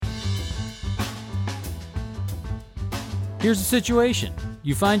Here's the situation.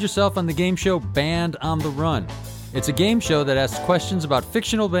 You find yourself on the game show Band on the Run. It's a game show that asks questions about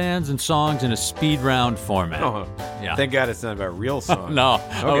fictional bands and songs in a speed round format. Oh, Yeah. Thank God it's not about real songs. No,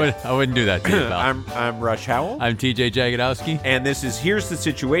 Okay. I wouldn't do that to you, pal. I'm Rush Howell. I'm TJ Jagodowski. And this is Here's the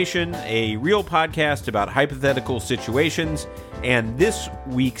Situation, a real podcast about hypothetical situations. And this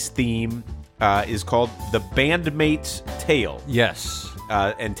week's theme is called The Bandmate's Tale. Yes.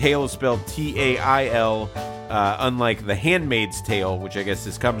 And tale is spelled T-A-I-L, unlike The Handmaid's Tale, which I guess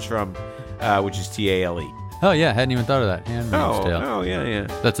this comes from, which is T-A-L-E. Oh, yeah, hadn't even thought of that. Handmaid's Tale. Oh, yeah.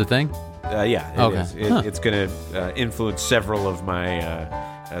 That's a thing? Yeah, it Okay. is. Huh. It's going to influence several of my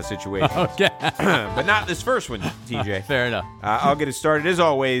situations. Okay. But not this first one, TJ. Fair enough. I'll get it started. As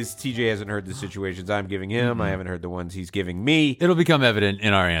always, TJ hasn't heard the situations I'm giving him. I haven't heard the ones he's giving me. It'll become evident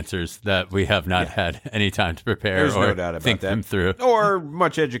in our answers that we have not had any time to prepare There's or no doubt about think that. them through. Or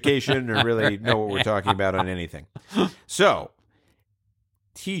much education or really know what we're talking about on anything. So,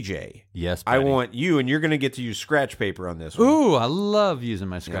 TJ, Yes, I buddy. want you, and you're going to get to use scratch paper on this one. Ooh, I love using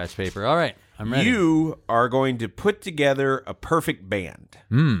my scratch paper. All right, I'm ready. You are going to put together a perfect band.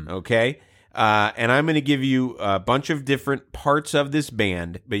 Okay? And I'm going to give you a bunch of different parts of this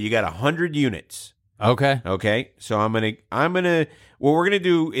band, but you got 100 units. Okay. Okay? So what we're going to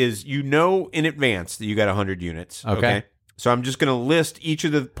do is in advance that you got 100 units. Okay. So I'm just going to list each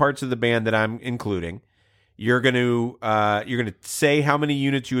of the parts of the band that I'm including. You're going to say how many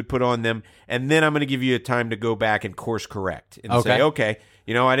units you would put on them, and then I'm going to give you a time to go back and course correct and say, okay,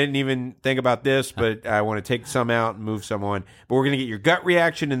 I didn't even think about this, but I want to take some out and move some on. But we're going to get your gut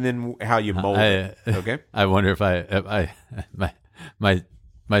reaction and then how you mold it. Okay. I wonder if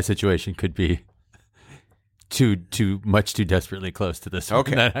my situation could be too desperately close to this one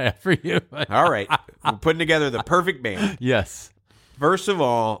that I have for you. All right. We're putting together the perfect band. Yes. First of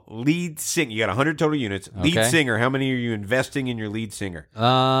all, lead singer. You got 100 total units. Lead Okay. singer. How many are you investing in your lead singer?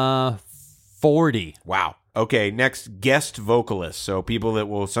 40. Wow. Okay, next, guest vocalists. So people that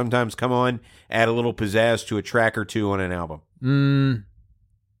will sometimes come on, add a little pizzazz to a track or two on an album.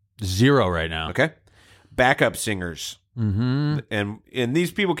 0 right now. Okay. Backup singers. Mm-hmm. And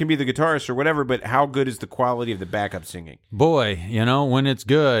these people can be the guitarists or whatever, but how good is the quality of the backup singing? Boy, when it's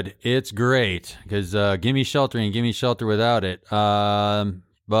good, it's great. Because Gimme Shelter and Gimme Shelter without it.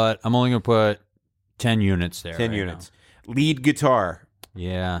 But I'm only going to put 10 units there. 10 right units. Lead guitar. now.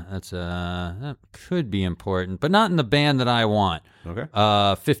 Yeah, that could be important, but not in the band that I want.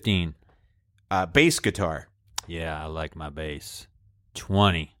 Okay. 15. Bass guitar. Yeah, I like my bass.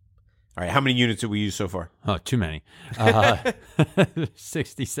 20. All right, how many units have we used so far? Oh, too many.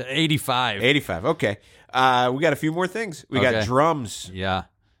 60, 85. 85. Okay. We got a few more things. We got Okay. drums. Yeah.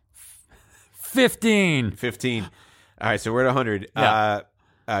 15. 15. All right, so we're at 100. Yeah.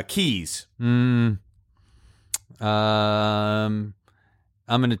 Keys. I'm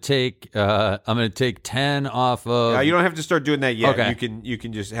gonna take 10 off of. You don't have to start doing that yet. Okay. You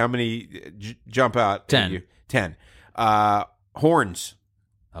can just how many jump out? 10. 10. Horns.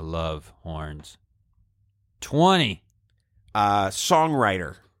 I love horns. 20.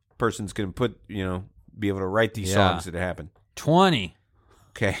 Songwriter. Person's gonna be able to write these songs that happen. 20.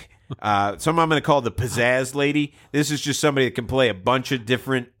 Okay. Some I'm gonna call the pizzazz lady. This is just somebody that can play a bunch of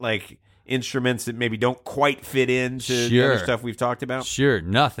different instruments that maybe don't quite fit into the other stuff we've talked about. Sure,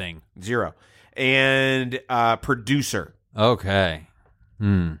 nothing. 0. And producer. Okay.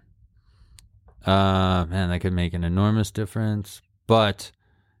 Man, that could make an enormous difference. But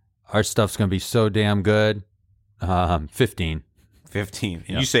our stuff's gonna be so damn good. 15. 15.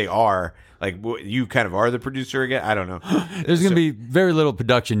 Yeah. You say are you kind of are the producer again? I don't know. There's gonna be very little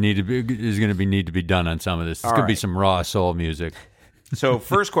production need to be done on some of this. It's All gonna be right. some raw soul music. So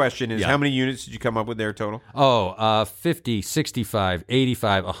first question is, Yeah. how many units did you come up with there total? 50, 65,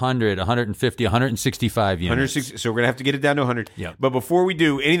 85, 100, 150, 165 units. 160. So we're going to have to get it down to 100. Yep. But before we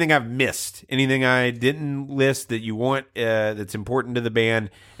do, anything I've missed, anything I didn't list that you want that's important to the band,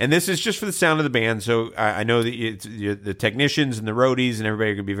 and this is just for the sound of the band, so I know that the technicians and the roadies and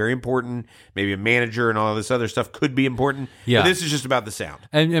everybody are going to be very important. Maybe a manager and all this other stuff could be important. Yeah. But this is just about the sound.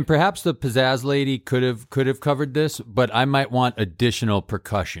 And perhaps the pizzazz lady could have covered this, but I might want additional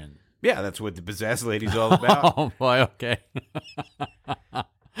percussion. Yeah, that's what the pizzazz lady's all about. Oh boy, okay.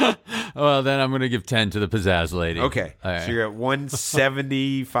 Well, then I'm going to give 10 to the pizzazz lady. Okay. All right. So you're at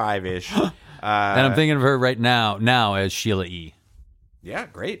 175-ish. And I'm thinking of her right now as Sheila E. Yeah,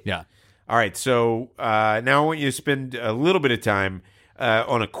 great. Yeah. All right, so now I want you to spend a little bit of time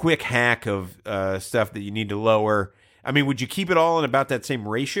on a quick hack of stuff that you need to lower. I mean, would you keep it all in about that same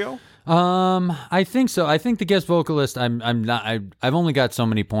ratio? I think so. I think the guest vocalist, I'm not. I've only got so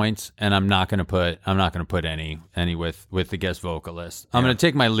many points, and I'm not gonna put any with the guest vocalist. I'm gonna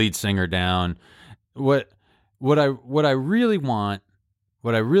take my lead singer down. What I really want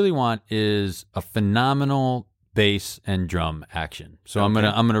is a phenomenal bass and drum action. So I'm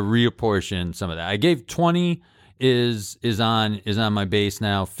gonna reapportion some of that. I gave 20 is on my bass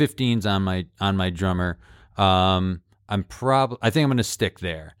now. 15's on my drummer. I think I'm gonna stick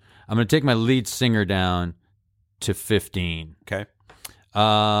there. I'm gonna take my lead singer down to 15. Okay.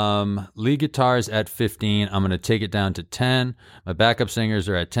 Lead guitars at 15. I'm gonna take it down to 10. My backup singers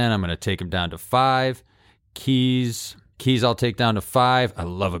are at 10. I'm gonna take them down to 5. Keys I'll take down to 5. I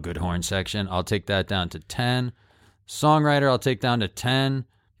love a good horn section. I'll take that down to 10. Songwriter I'll take down to 10.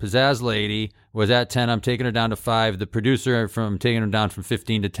 Pizzazz Lady was at 10. I'm taking her down to 5. The producer I'm taking her down from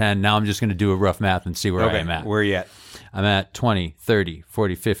 15 to 10. Now I'm just going to do a rough math and see where I am at. Where are you at? I'm at 20, 30,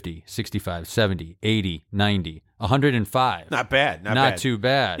 40, 50, 65, 70, 80, 90, 105. Not bad. Not too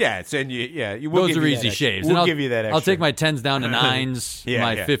bad. Yeah, those are easy shaves. We'll give you that extra. I'll take my 10s down to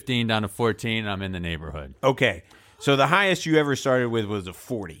 9s, 15 down to 14, and I'm in the neighborhood. Okay. So the highest you ever started with was a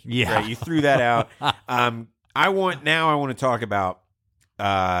 40. Yeah. Right? You threw that out. I want to talk about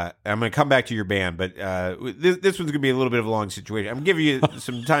I'm going to come back to your band, but this one's going to be a little bit of a long situation. I'm giving you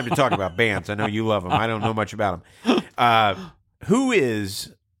some time to talk about bands. I know you love them. I don't know much about them. Who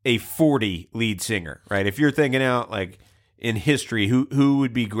is a 40 lead singer, right? If you're thinking out like in history, who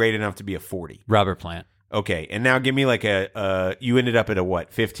would be great enough to be a 40? Robert Plant. Okay, and now give me like you ended up at a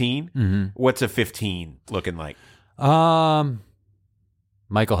what, 15? Mm-hmm. What's a 15 looking like? Michael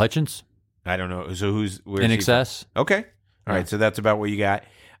Hutchence. I don't know. So where's In Excess. Okay. All right, so that's about what you got.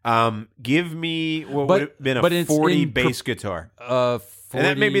 Give me what would have been a 40 bass guitar. 40...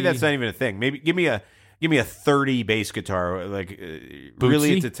 And maybe that's not even a thing. Maybe give me a 30 bass guitar, like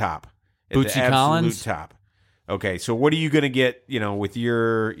really at the top, at Bootsy the absolute Collins? top. Okay, so what are you going to get? With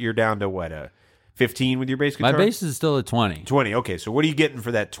you're down to what, a 15 with your bass guitar? My bass is still at 20. 20. Okay, so what are you getting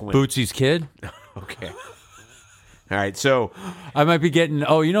for that 20? Bootsy's Kid. Okay. All right, so I might be getting.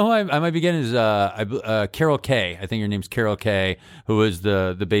 Oh, you know who I might be getting is Carol Kay. I think her name's Carol Kay, who was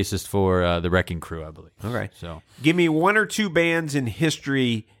the bassist for the Wrecking Crew, I believe. Okay, so give me one or two bands in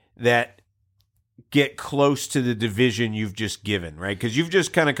history that get close to the division you've just given, right? Because you've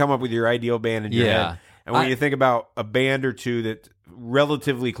just kind of come up with your ideal band in your head, and when you think about a band or two that's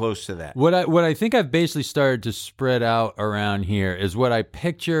relatively close to that, what I think I've basically started to spread out around here is what I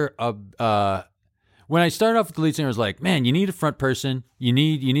picture of. When I started off with the lead singer, I was like, man, you need a front person. You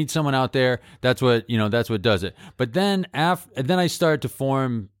need someone out there. That's what does it. But then then I started to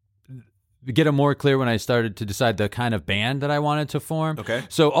get it more clear when I started to decide the kind of band that I wanted to form. Okay.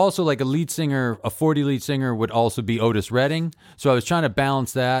 So also like a 40 lead singer would also be Otis Redding. So I was trying to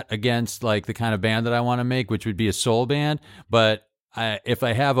balance that against like the kind of band that I want to make, which would be a soul band. But if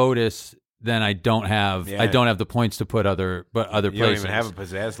I have Otis, then I don't have the points to put other places. You don't even have a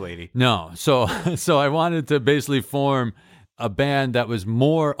Pizzazz Lady. No, so I wanted to basically form a band that was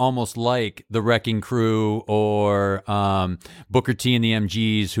more almost like the Wrecking Crew or Booker T and the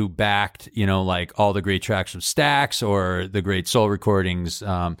MGs, who backed like all the great tracks from Stax or the great soul recordings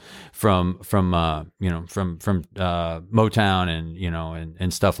from Motown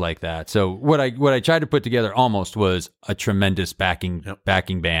and stuff like that. So what I tried to put together almost was a tremendous backing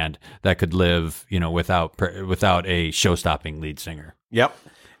band that could live without a show-stopping lead singer. Yep.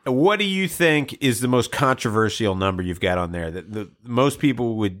 What do you think is the most controversial number you've got on there that most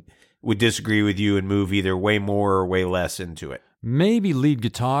people would disagree with you and move either way more or way less into it? Maybe lead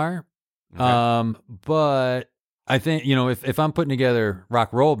guitar. Okay. But I think, if I'm putting together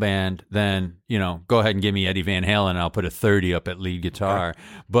rock roll band, then, go ahead and give me Eddie Van Halen and I'll put a 30 up at lead guitar. Okay.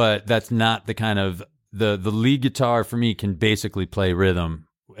 But that's not the kind of the lead guitar for me can basically play rhythm.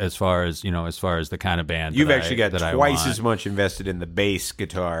 As far as the kind of band you've actually got twice as much invested in the bass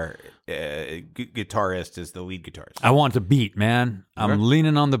guitar guitarist as the lead guitarist. I want the beat, man. I'm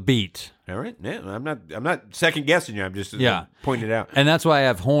leaning on the beat. All right, yeah. I'm not second guessing you. I'm just pointing it out, and that's why I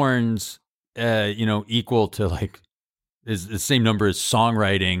have horns, equal to like is the same number as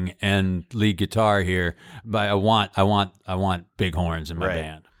songwriting and lead guitar here. But I want big horns in my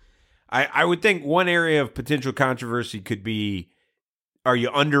band. I would think one area of potential controversy could be, are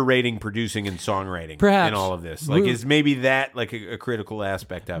you underrating producing and songwriting perhaps in all of this? Like, is maybe that like a critical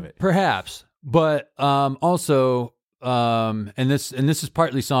aspect of it? Perhaps, but also, and this is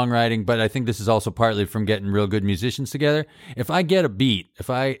partly songwriting, but I think this is also partly from getting real good musicians together. If I get a beat, if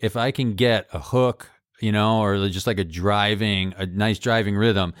I can get a hook, or just like a nice driving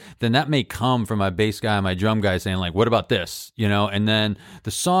rhythm, then that may come from my bass guy, my drum guy saying like, what about this? And then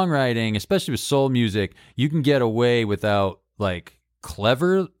the songwriting, especially with soul music, you can get away without like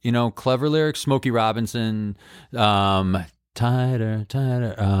clever lyrics. Smokey Robinson, tighter,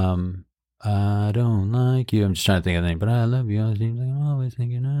 I don't like you. I'm just trying to think of the name, but I love you. It seems like I'm always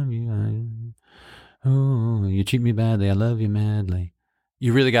thinking of you. Oh, you treat me badly. I love you madly.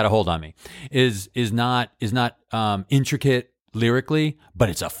 You really got a hold on me. Is not intricate lyrically, but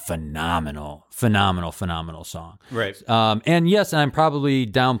it's a phenomenal song. Right. And yes, I'm probably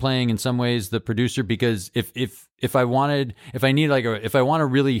downplaying in some ways the producer, because if I want a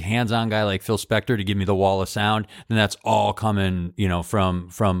really hands-on guy like Phil Spector to give me the wall of sound, then that's all coming,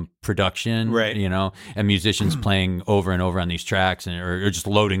 from production, right. And musicians playing over and over on these tracks, or just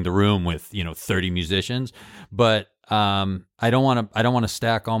loading the room with, 30 musicians. But I don't want to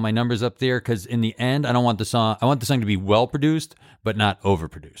stack all my numbers up there, because in the end, I want the song to be well produced, but not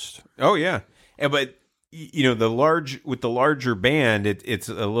overproduced. Oh yeah. But with the larger band, it's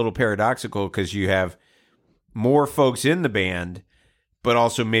a little paradoxical, because you have more folks in the band, but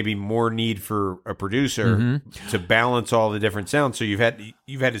also maybe more need for a producer to balance all the different sounds. So you've had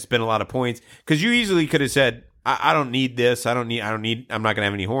to spend a lot of points, because you easily could have said, I don't need this. I'm not going to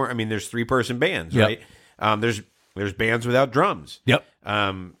have any horn. I mean, there's 3-person bands, right? There's bands without drums. Yep.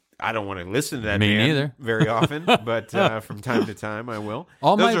 I don't want to listen to that Me band neither. very often, but from time to time I will.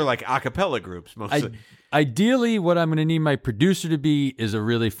 Those are like a cappella groups mostly. Ideally, what I'm going to need my producer to be is a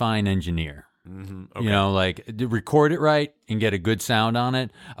really fine engineer. Okay. Like record it right and get a good sound on it.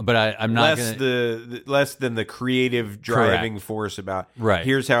 But I'm not less than the creative driving force about right.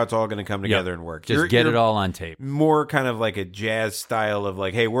 Here's how it's all going to come together and work. Just get it all on tape. More kind of like a jazz style of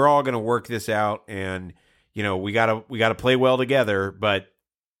like, hey, we're all going to work this out, and we gotta play well together, but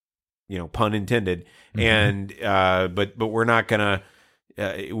pun intended. And but we're not gonna.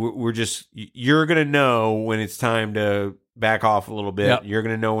 You're gonna know when it's time to back off a little bit. Yep. You're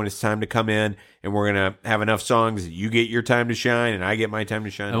gonna know when it's time to come in, and we're gonna have enough songs that you get your time to shine, and I get my time to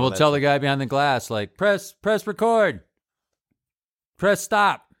shine. And we'll tell the guy behind the glass, like, press record, press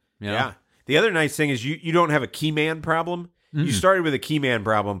stop. Yeah. The other nice thing is you don't have a key man problem. You started with a key man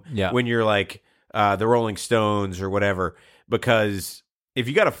problem when you're like the Rolling Stones or whatever, because if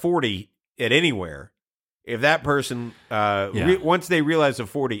you got a 40 at anywhere, if that person once they realize a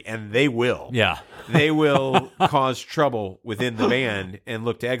 40, and they will, they will cause trouble within the band and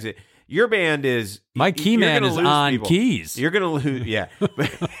look to exit. Your band is my key man is on people. Keys. You're gonna lose,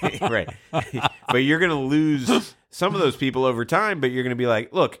 right? But you're gonna lose some of those people over time. But you're gonna be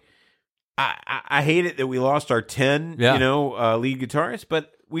like, look, I hate it that we lost our 10, lead guitarists,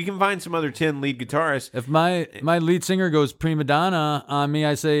 but we can find some other 10 lead guitarists. If my lead singer goes prima donna on me,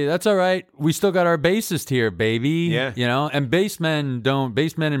 I say, that's all right. We still got our bassist here, baby. Yeah. And bassmen and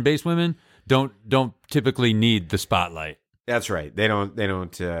basswomen don't typically need the spotlight. That's right. They don't.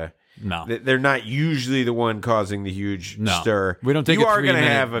 No. They're not usually the one causing the huge stir. We don't take You a are going to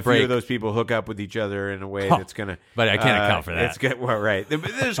 3-minute have a break. few of those people hook up with each other in a way that's going to. But I can't account for that. It's good. Well, right.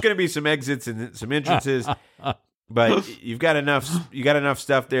 There's going to be some exits and some entrances. But you've got enough. You got enough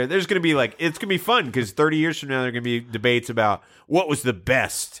stuff there. There's going to be it's going to be fun, because 30 years from now there are going to be debates about what was the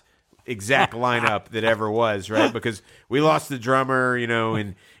best exact lineup that ever was, right? Because we lost the drummer,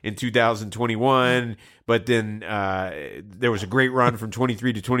 in 2021, but then there was a great run from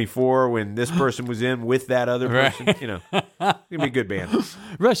 23 to 24 when this person was in with that other person. It's gonna be a good band.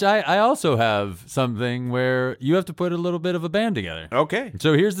 Rush, I also have something where you have to put a little bit of a band together. Okay.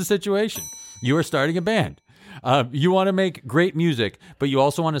 So here's the situation: you are starting a band. You want to make great music, but you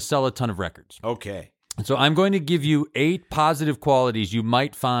also want to sell a ton of records. Okay. So I'm going to give you 8 positive qualities you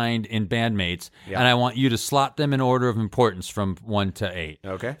might find in bandmates, and I want you to slot them in order of importance from 1 to 8.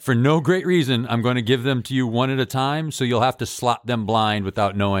 Okay. For no great reason, I'm going to give them to you one at a time, so you'll have to slot them blind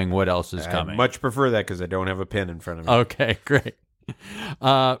without knowing what else is coming. I much prefer that, because I don't have a pen in front of me. Okay, great.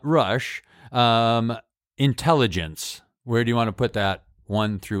 Rush, intelligence. Where do you want to put that?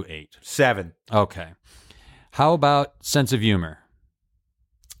 1 through 8. 7. Okay. How about sense of humor?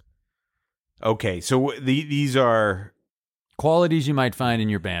 Okay, so these are qualities you might find in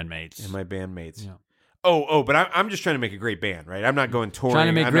your bandmates. In my bandmates. Yeah. But I'm just trying to make a great band, right? I'm not going touring. Trying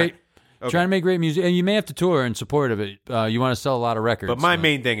to make great music, and you may have to tour in support of it. You want to sell a lot of records. But my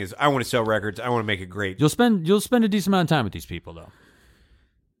main thing is I want to sell records. I want to make it great. You'll spend a decent amount of time with these people, though.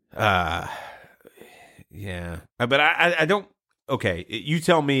 Yeah, but I don't. Okay, you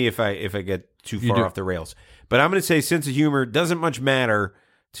tell me if I get too far off the rails. But I'm going to say sense of humor doesn't much matter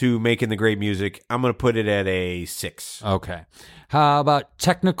to making the great music. I'm going to put it at a 6. Okay. How about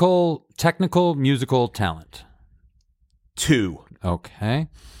technical musical talent? 2. Okay.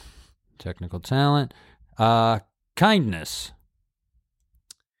 Technical talent. Kindness.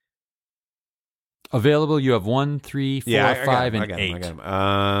 Available, you have 1, 3, 4, 5, and 8. I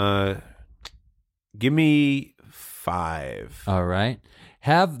got him. Give me 5. All right.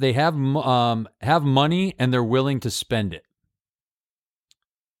 They have money and they're willing to spend it.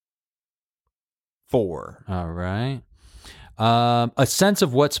 4. All right. A sense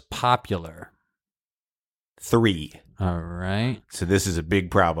of what's popular. 3. All right. So this is a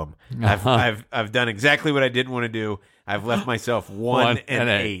big problem. I've done exactly what I didn't want to do. I've left myself 1 and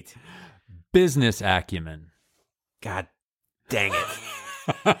 8. Business acumen. God dang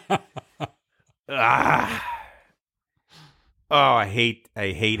it. Ah. Oh, I hate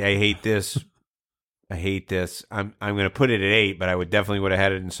this. I hate this. I'm going to put it at 8, but I would have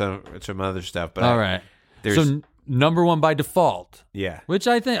had it in some other stuff. But all right. So number 1 by default. Yeah. Which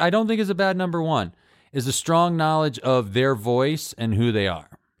I don't think is a bad number 1. Is a strong knowledge of their voice and who they are.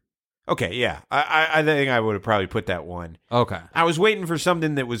 Okay, yeah. I think I would have probably put that 1. Okay. I was waiting for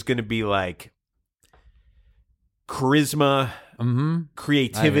something that was going to be like charisma,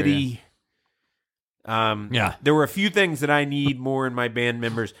 creativity. Yeah. There were a few things that I need more in my band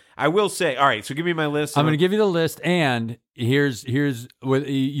members. I will say, all right, so give me my list. I'm going to give you the list, and here's what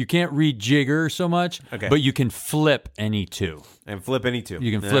you can't rejigger so much, okay, but you can flip any 2. And flip any 2.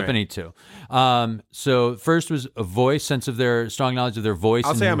 You can flip any 2. So first was a voice, sense of their strong knowledge of their voice.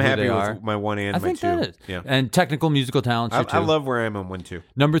 I'll and say I'm who happy they with are. my 1 and I my think 2. that is. Yeah. And technical musical talents. I love where I am on 1, 2.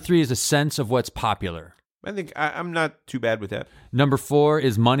 Number 3 is a sense of what's popular. I think I'm not too bad with that. Number 4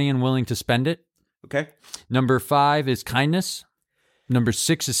 is money and willing to spend it. Okay. Number 5 is kindness. Number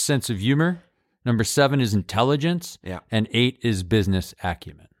 6 is sense of humor. Number 7 is intelligence. Yeah. And 8 is business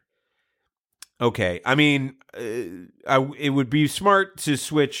acumen. Okay. I mean, it would be smart to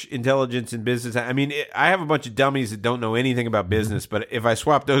switch intelligence and business. I mean, I have a bunch of dummies that don't know anything about business, but if I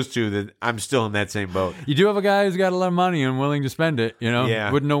swap those 2, then I'm still in that same boat. You do have a guy who's got a lot of money and willing to spend it,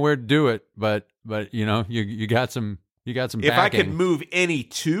 Yeah. Wouldn't know where to do it, but you got some backing. If I could move any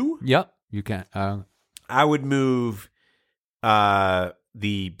 2, yep, you can. I would move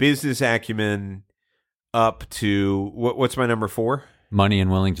the business acumen up to what's my number 4? Money and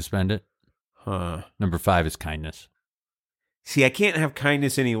willing to spend it. Huh. Number 5 is kindness. See, I can't have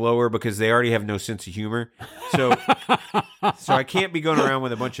kindness any lower because they already have no sense of humor. So I can't be going around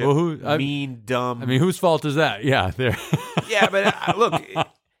with a bunch of mean, dumb. I mean, whose fault is that? Yeah, there. Yeah, but look,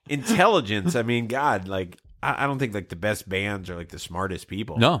 intelligence. I mean, God, like I don't think like the best bands are like the smartest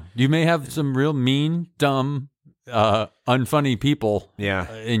people. No, you may have some real mean, dumb, unfunny people.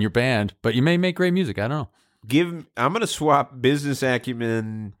 Yeah. In your band, but you may make great music. I don't know. I'm going to swap business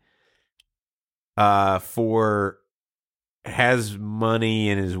acumen for has money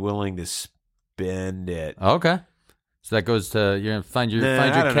and is willing to spend it. Okay. So that goes to you're gonna find your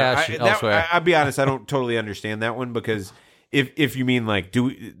cash elsewhere. I'll be honest, I don't totally understand that one because if you mean like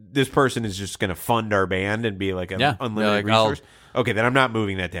this person is just going to fund our band and be like an unlimited resource, okay, then I'm not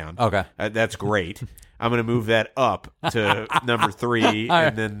moving that down. Okay, that's great. I'm going to move that up to number 3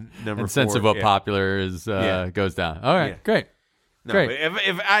 and then number 4. Sense of what popular is goes down. All right, great. No, great.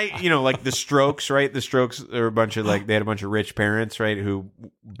 If I, like the Strokes, right? The Strokes are a bunch of they had a bunch of rich parents, right, who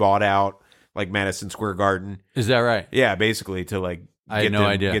bought out like Madison Square Garden. Is that right? Yeah, basically to I had no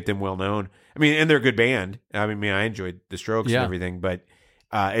idea. Get them well known. I mean, and they're a good band. I mean, I enjoyed the Strokes and everything, but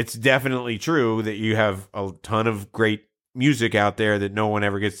it's definitely true that you have a ton of great music out there that no one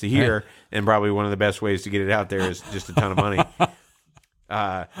ever gets to hear, and probably one of the best ways to get it out there is just a ton of money.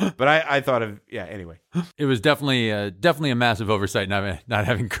 But I thought of anyway. It was definitely a massive oversight not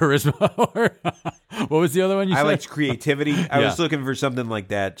having charisma. What was the other one you said? I liked creativity. I was looking for something like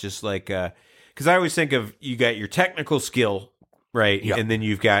that, just like because I always think of you got your technical skill, right, and then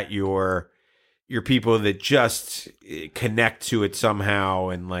you've got your people that just connect to it somehow,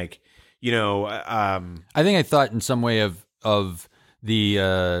 and I think I thought in some way of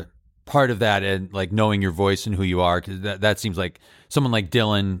the part of that and like knowing your voice and who you are, because that seems like someone like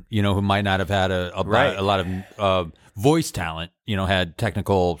Dylan, who might not have had a lot of voice talent, had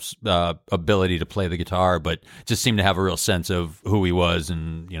technical ability to play the guitar, but just seemed to have a real sense of who he was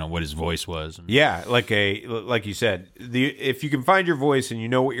and what his voice was. Yeah, like you said, if you can find your voice and you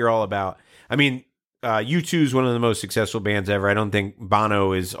know what you're all about. I mean, U2 is one of the most successful bands ever. I don't think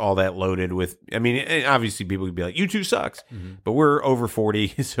Bono is all that loaded with. I mean, obviously people could be like, U2 sucks, but we're over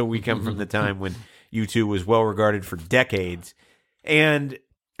 40, so we come from the time when U2 was well regarded for decades. And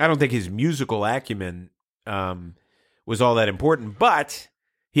I don't think his musical acumen was all that important, but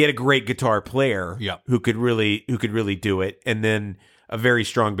he had a great guitar player Yeah. who could really do it, and then a very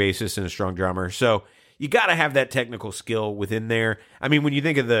strong bassist and a strong drummer. So you got to have that technical skill within there. I mean, when you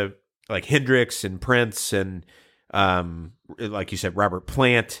think of the like Hendrix and Prince and like you said, Robert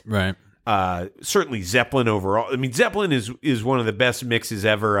Plant, Right. certainly Zeppelin overall. I mean, Zeppelin is one of the best mixes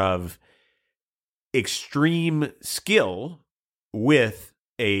ever of extreme skill with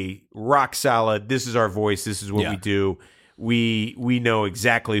a rock solid. This is our voice. This is what we do. We know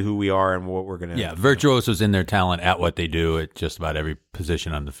exactly who we are and what we're gonna. Yeah, virtuosos in their talent at what they do at just about every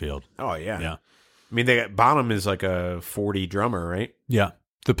position on the field. Oh yeah. Yeah. I mean, they got Bonham is like a 40 drummer, right? Yeah.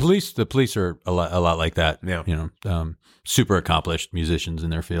 The police are a lot like that. Yeah. You know, super accomplished musicians in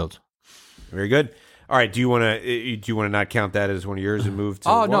their fields. Very good. All right. Do you want to not count that as one of yours and move to?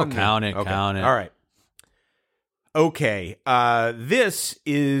 Oh, no, one? count it. Okay. Count it. All right. Okay. This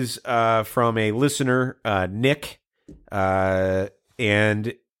is from a listener, Nick,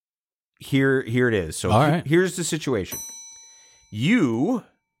 and here it is. So All right. here's the situation. You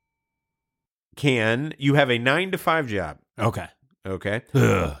have a 9-to-5 job. Okay. Okay.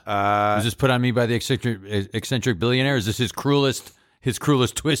 Was this put on me by the eccentric billionaire? Is this his cruelest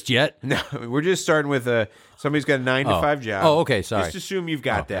twist yet? No, we're just starting with somebody's got a 9-to-5 job. Oh, okay. Sorry. Just assume you've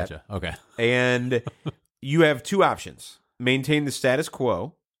got that. Gotcha. Okay. And you have two options: maintain the status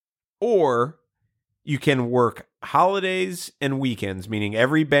quo, or you can work holidays and weekends, meaning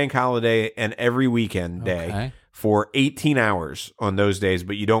every bank holiday and every weekend day for 18 hours on those days,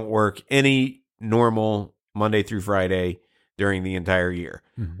 but you don't work any normal Monday through Friday during the entire year.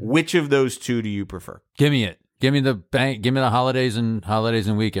 Mm-hmm. Which of those two do you prefer? Give me it. Give me the bank. Give me the holidays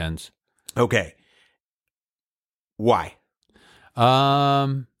and weekends. Okay. Why?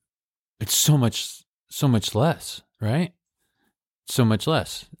 It's so much less, right? So much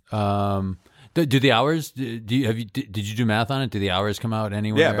less. Do the hours? Did you do math on it? Do the hours come out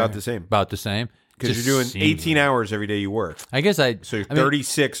anywhere? Yeah, about the same. About the same. Because you're doing 18 hours every day you work. I guess so you're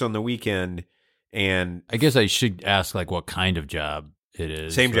 36 on the weekend, and I guess I should ask like what kind of job it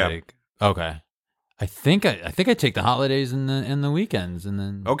is. Same job. Okay. I think I take the holidays and the weekends, and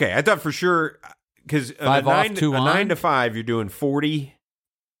then okay. I thought for sure because 9 to 5 you're doing 40,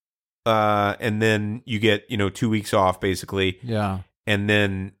 and then you get 2 weeks off basically. Yeah, and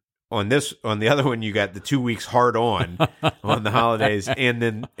then on the other one you got the 2 weeks hard on the holidays, and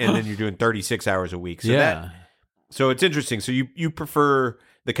then you're doing 36 hours a week. So so it's interesting. So you prefer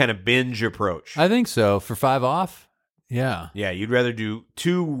the kind of binge approach? I think so. For 5 off. Yeah. Yeah, you'd rather do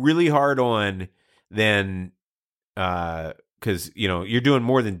 2 really hard on than because you're doing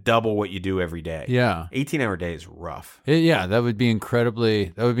more than double what you do every day. Yeah, 18-hour day is rough. That would be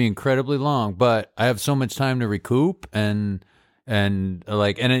incredibly long. But I have so much time to recoup and I haven't had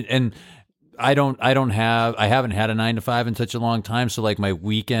a 9-to-5 in such a long time. So like my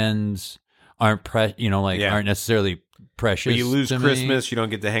weekends aren't aren't necessarily precious. But you lose Christmas. You don't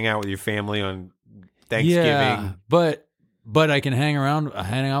get to hang out with your family on Thanksgiving. Yeah, but I can hang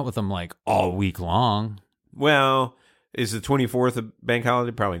out with them like all week long. Well, is the 24th a bank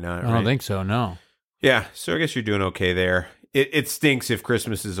holiday? Probably not. I don't think so. No. Yeah, so I guess you're doing okay there. It stinks if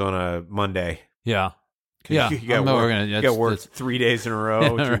Christmas is on a Monday. Yeah. Yeah, you got work 3 days in a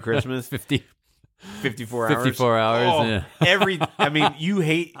row through Christmas. 54 hours. 54 hours. Oh, yeah. You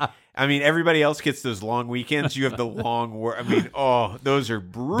hate. Everybody else gets those long weekends. You have the long work. Those are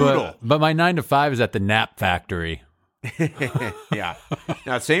brutal. But my 9-to-5 is at the nap factory. Yeah.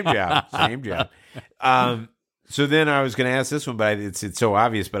 Now, same job. So then I was going to ask this one, but it's so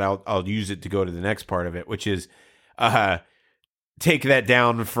obvious, but I'll use it to go to the next part of it, which is take that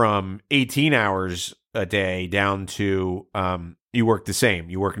down from 18 hours a day down to you work the same.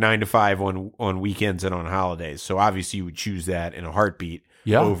 You work 9-to-5 on weekends and on holidays. So obviously you would choose that in a heartbeat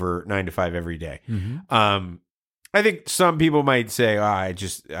over 9-to-5 every day. Mm-hmm. I think some people might say, I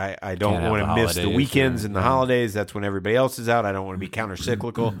don't want to miss the weekends and the holidays. That's when everybody else is out. I don't want to be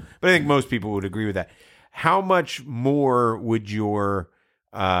counter-cyclical. But I think most people would agree with that. How much more would your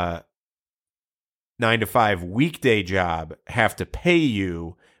 9-to-5 weekday job have to pay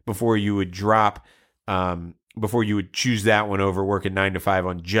you before you would before you would choose that one over working 9-to-5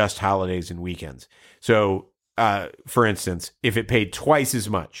 on just holidays and weekends? So, for instance, if it paid twice as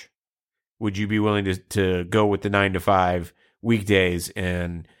much, would you be willing to go with the 9-to-5 weekdays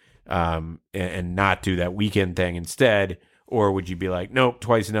and not do that weekend thing instead? Or would you be like, nope,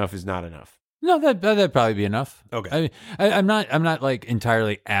 twice enough is not enough? No, that'd probably be enough. Okay. I'm not like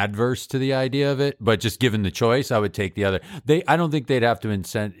entirely adverse to the idea of it, but just given the choice, I would take the other. I don't think they'd have to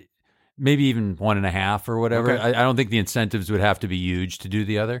incent, maybe even 1.5 or whatever. Okay. I don't think the incentives would have to be huge to do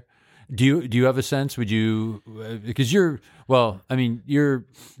the other. Do you have a sense? Would you, because you're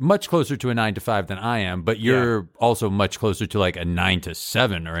much closer to a 9 to 5 than I am, but you're also much closer to like a 9 to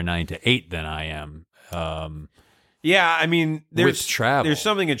 7 or a 9 to 8 than I am. Yeah, I mean, With travel. there's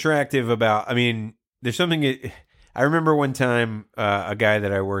something attractive about. I mean, there's something. I remember one time a guy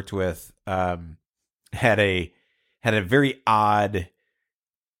that I worked with had a very odd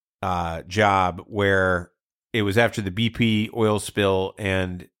job where it was after the BP oil spill,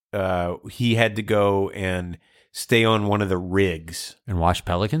 and he had to go and stay on one of the rigs And watch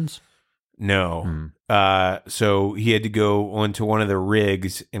pelicans? No. So he had to go onto one of the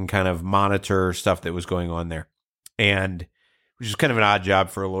rigs and kind of monitor stuff that was going on there, and which is kind of an odd job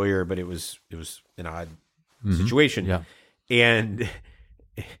for a lawyer, but it was an odd situation. Yeah. And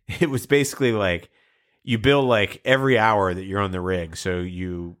it was basically like you bill like every hour that you're on the rig, so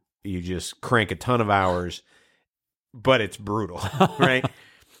you just crank a ton of hours, but it's brutal, right?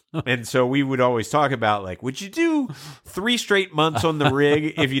 And so we would always talk about, like, would you do 3 straight months on the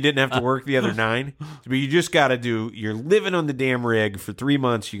rig if you didn't have to work the other 9? But you just got to you're living on the damn rig for 3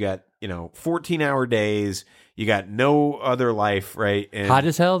 months. You got, 14-hour days. You got no other life, right? And hot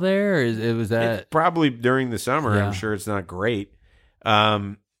as hell there? Was that? it's probably during the summer. Yeah. I'm sure it's not great.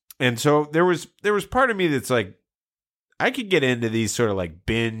 And so there was part of me that's like, I could get into these sort of like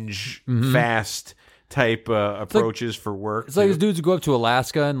binge fast type approaches for work. It's like these dudes who go up to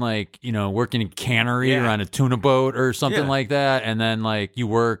Alaska and like, work in a cannery or on a tuna boat or something like that. And then like you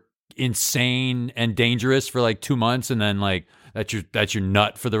work insane and dangerous for like 2 months. And then like that's your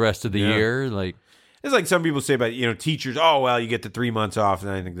nut for the rest of the year. Like, it's like some people say about, teachers, oh, well, you get the 3 months off.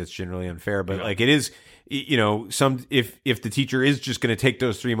 And I think that's generally unfair, but like it is, if the teacher is just going to take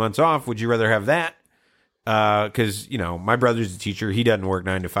those 3 months off, would you rather have that? Because my brother's a teacher. He doesn't work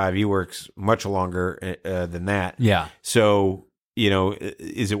 9 to 5. He works much longer than that. Yeah. So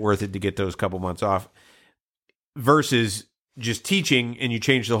is it worth it to get those couple months off versus just teaching and you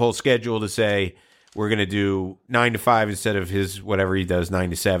change the whole schedule to say we're going to do 9 to 5 instead of his whatever he does 9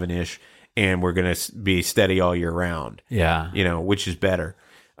 to 7 ish, and we're going to be steady all year round. Yeah. Which is better.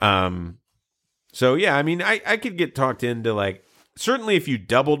 So yeah, I mean, I could get talked into like. Certainly, if you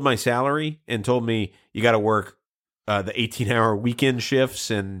doubled my salary and told me you got to work the 18-hour weekend shifts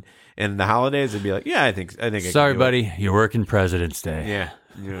and the holidays, I'd be like, yeah, I think. Sorry, buddy, you're working President's Day. Yeah.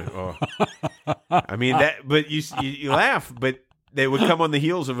 I mean that, but you laugh, but they would come on the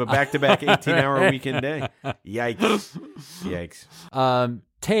heels of a back-to-back 18-hour weekend day. Yikes!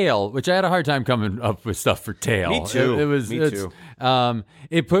 Tail, which I had a hard time coming up with stuff for tail. Me too. Me too.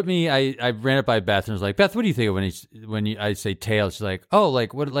 It put me. I ran it by Beth and was like, Beth, what do you think of when I say tail? She's like, oh,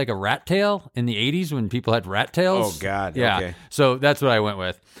 like what, like a rat tail in the 80s when people had rat tails? Oh God, yeah. Okay. So that's what I went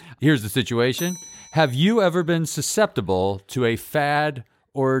with. Here's the situation: have you ever been susceptible to a fad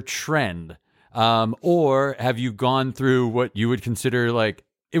or trend, or have you gone through what you would consider like?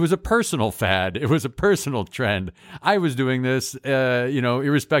 It was a personal fad. It was a personal trend. I was doing this,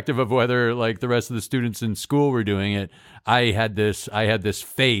 irrespective of whether like the rest of the students in school were doing it. I had this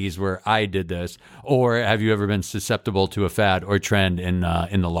phase where I did this. Or have you ever been susceptible to a fad or trend in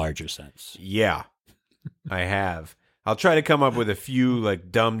the larger sense? Yeah, I have. I'll try to come up with a few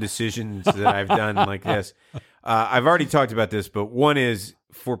like dumb decisions that I've done like this. I've already talked about this, but one is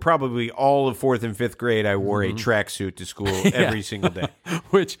for probably all of 4th and 5th grade, I wore a tracksuit to school every single day.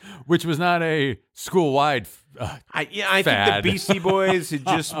 Which was not a school-wide I think the Beastie Boys had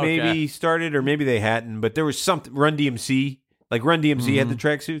just maybe started, or maybe they hadn't, but there was something, Run DMC had the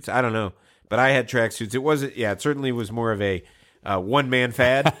tracksuits. I don't know, but I had tracksuits. It wasn't, it certainly was more of a one-man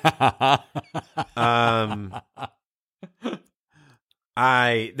fad.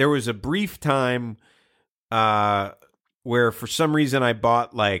 There was a brief time where for some reason I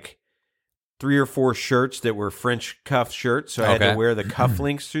bought like 3 or 4 shirts that were French cuff shirts, so I had to wear the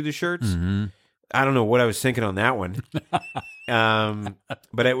cufflinks through the shirts. Mm-hmm. I don't know what I was thinking on that one.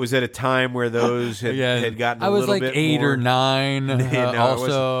 But it was at a time where those had gotten a little bit more. I was like 8 or 9 no,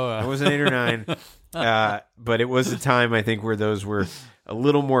 also. I wasn't 8 or 9. But it was a time, I think, where those were a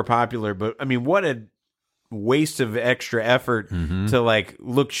little more popular. But, I mean, what a waste of extra effort to, like,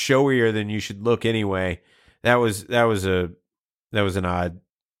 look showier than you should look anyway. That was an odd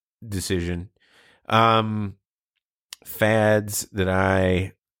decision. Fads that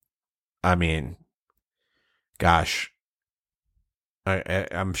I mean, gosh,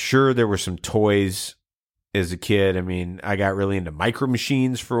 I'm sure there were some toys as a kid. I mean, I got really into Micro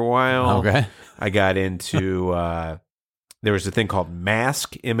Machines for a while. Okay. I got into, there was a thing called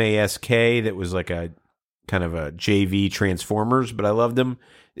Mask, M-A-S-K, that was like a kind of a JV Transformers, but I loved them.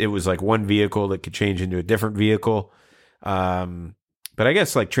 It was like one vehicle that could change into a different vehicle. But I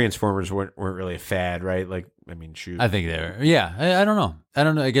guess like Transformers weren't really a fad, right? Like, I mean, shoot. I think they're. Yeah, I don't know. I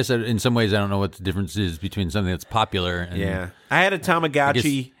don't know. I guess in some ways I don't know what the difference is between something that's popular and Yeah, I had a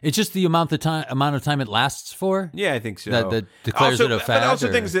Tamagotchi. it's just the amount of time it lasts for. Yeah, I think so. That declares also, it a fad. But also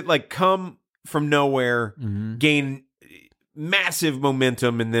or- things that like come from nowhere, Mhm. gain massive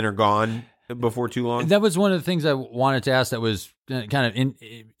momentum, and then are gone before too long. That was one of the things I wanted to ask. That was kind of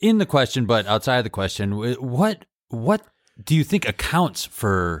in the question, but outside of the question. What do you think accounts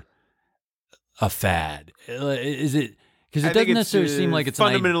for a fad? Is it because it doesn't necessarily seem like it's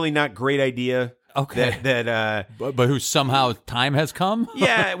fundamentally not great idea. Okay, but who somehow time has come.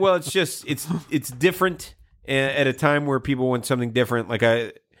 Yeah, well, it's just it's different at a time where people want something different. Like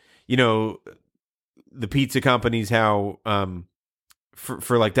the pizza companies, how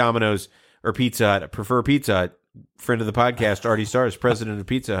for like Domino's or Pizza Hut, I prefer Pizza Hut. Friend of the podcast, Artie Starr, president of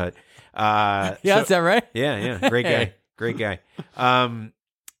Pizza Hut. Is that right? Yeah, great guy, great guy.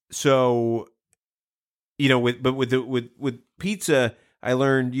 So, with pizza, I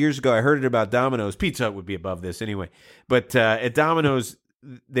learned years ago. I heard it about Domino's. Pizza Hut would be above this anyway, but at Domino's,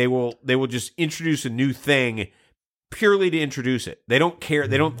 they will just introduce a new thing purely to introduce it. They don't care.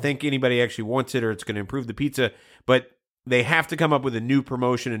 They don't think anybody actually wants it or it's going to improve the pizza, but they have to come up with a new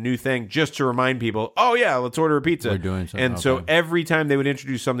promotion, a new thing, just to remind people, oh, yeah, let's order a pizza. We're doing something. And so every time they would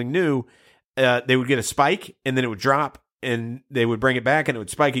introduce something new, they would get a spike, and then it would drop, and they would bring it back, and it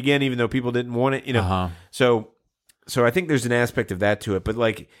would spike again, even though people didn't want it. So I think there's an aspect of that to it. But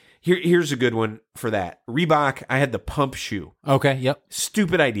like, here's a good one for that. Reebok, I had the pump shoe. Okay, yep.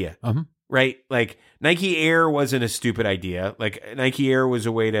 Stupid idea. Right? Like, Nike Air wasn't a stupid idea. Like, Nike Air was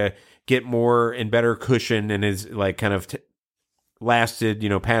a way to get more and better cushion and is like kind of lasted,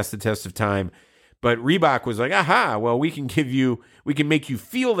 past the test of time. But Reebok was like, aha, well, we can make you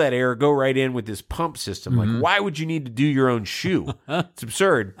feel that air, go right in with this pump system. Mm-hmm. Like, why would you need to do your own shoe? It's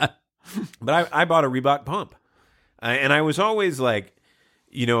absurd. But I bought a Reebok pump. And I was always like,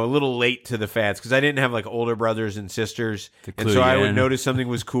 a little late to the fads because I didn't have like older brothers and sisters. And so I would notice something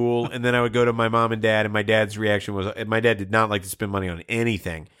was cool. And then I would go to my mom and dad, and my dad's reaction was, my dad did not like to spend money on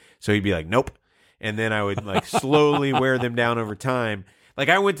anything. So he'd be like, nope. And then I would like slowly wear them down over time. Like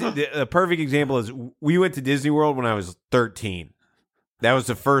I went to, a perfect example is we went to Disney World when I was 13. That was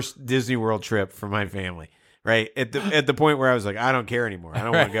the first Disney World trip for my family. Right at the point where I was like, I don't care anymore. I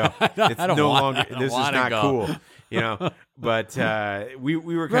don't want to go. It's no longer. This is not cool. But we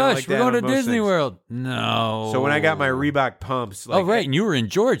were kind of like that. We're going to Disney things. World. No. So when I got my Reebok pumps, like, right, and you were in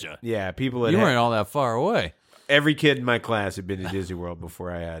Georgia. Yeah, people. You weren't all that far away. Every kid in my class had been to Disney World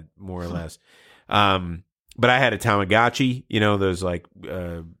before I had, more or less. But I had a Tamagotchi. Those like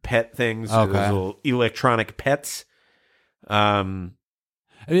pet things. Okay. Those little electronic pets. I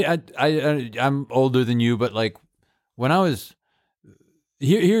mean, I'm older than you, but like when I was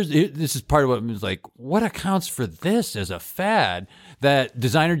this is part of what was like, what accounts for this as a fad? That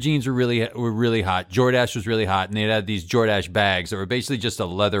designer jeans were really hot. Jordache was really hot, and they had these Jordache bags that were basically just a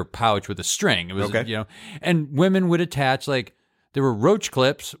leather pouch with a string. It was, and women would attach like there were roach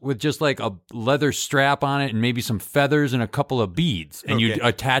clips with just like a leather strap on it and maybe some feathers and a couple of beads, and you'd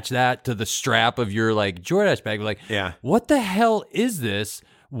attach that to the strap of your like Jordache bag. Like, what the hell is this?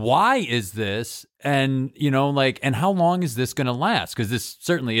 Why is this? And, and how long is this going to last? Because this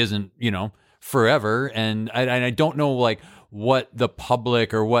certainly isn't, forever. And I don't know, like, what the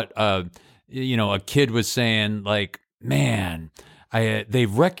public or what, a kid was saying, like, man,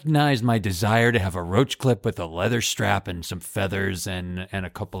 they've recognized my desire to have a roach clip with a leather strap and some feathers and a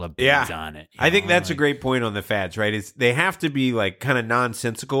couple of beads on it. I think that's a great point on the fads, right? Is they have to be like kind of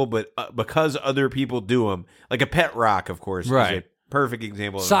nonsensical, but because other people do them, like a pet rock, of course, right. Is a perfect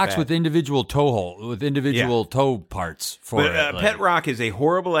example of socks with individual toe hole, with individual toe parts for it. But pet rock is a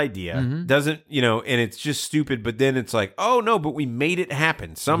horrible idea. Doesn't, and it's just stupid. But then it's like, oh no, but we made it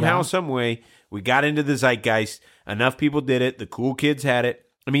happen somehow, some way. We got into the zeitgeist. Enough people did it. The cool kids had it.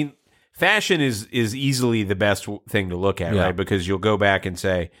 I mean, fashion is easily the best thing to look at, right? Because you'll go back and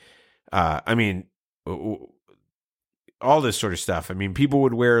say, all this sort of stuff. I mean, people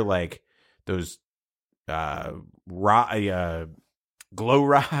would wear like those glow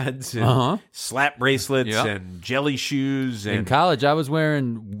rods and slap bracelets and jelly shoes. And in college, I was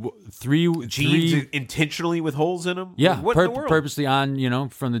wearing three jeans intentionally with holes in them. Yeah, what in the world? Purposely on,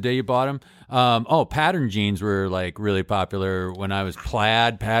 from the day you bought them. Pattern jeans were like really popular when I was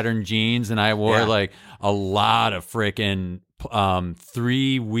plaid pattern jeans, and I wore like a lot of frickin'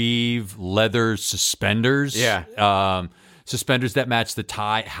 3-weave leather suspenders. suspenders that match the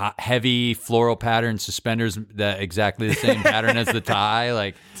tie, heavy floral pattern suspenders that exactly the same pattern as the tie.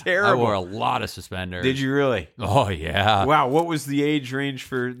 Like Terrible. I wore a lot of suspenders. Did you really? Oh yeah. Wow. What was the age range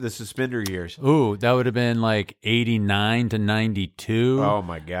for the suspender years? Ooh, that would have been like 89 to 92. Oh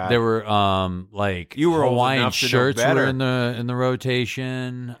my God. There were like You were old Hawaiian enough to know shirts were better. in the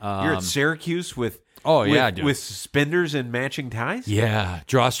rotation. You're at Syracuse with dude. with suspenders and matching ties? Yeah,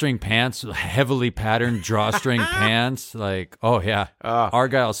 drawstring pants, heavily patterned drawstring pants. Like, oh yeah,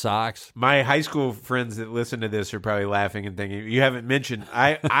 Argyle socks. My high school friends that listen to this are probably laughing and thinking, you haven't mentioned,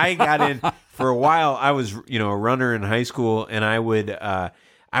 I got in for a while. I was, a runner in high school, and I would,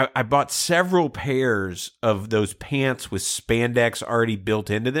 I bought several pairs of those pants with spandex already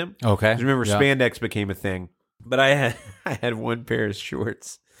built into them. Okay. 'Cause remember, Yeah. spandex became a thing. But I had one pair of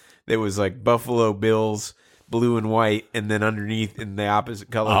shorts that was like Buffalo Bills, blue and white, and then underneath in the opposite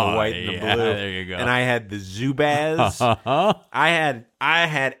color, the white and the yeah, blue. there you go. And I had the Zubaz. I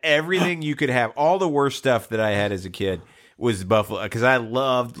had everything you could have. All the worst stuff that I had as a kid was Buffalo, because I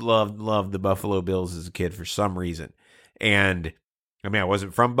loved the Buffalo Bills as a kid for some reason. And I mean, I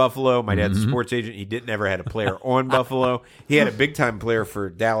wasn't from Buffalo. My dad's a sports agent. He didn't ever had a player on Buffalo. He had a big time player for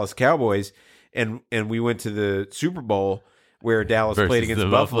Dallas Cowboys, and we went to the Super Bowl where Dallas Versus played against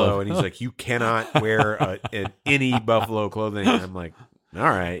the Buffalo, Buffalo. and he's like, "You cannot wear any Buffalo clothing." And I'm like, "All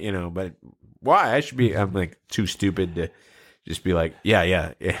right, but why? I should be." I'm like too stupid to just be like,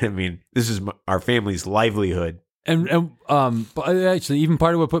 "Yeah." I mean, this is our family's livelihood. But actually, even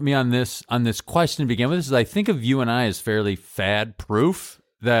part of what put me on this question to begin with is I think of you and I as fairly fad proof,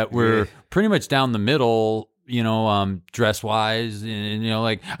 that we're pretty much down the middle. Dress wise, and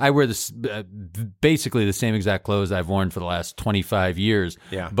like I wear this basically the same exact clothes I've worn for the last 25 years.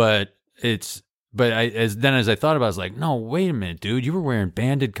 Yeah. But as I thought about it, I was like, no, wait a minute, dude, you were wearing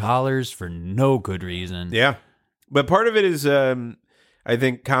banded collars for no good reason. Yeah. But part of it is, I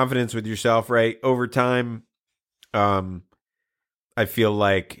think, confidence with yourself, right? Over time, I feel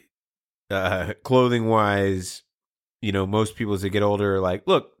like clothing wise, most people as they get older are like,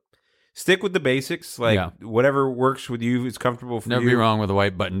 look, stick with the basics. Like whatever works with you is comfortable for Never you. be wrong with a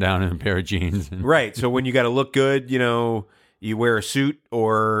white button down and a pair of jeans. Right. So when you got to look good, you wear a suit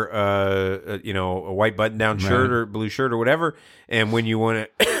or a white button down shirt or blue shirt or whatever. And when you want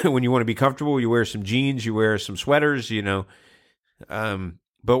to be comfortable, you wear some jeans, you wear some sweaters. But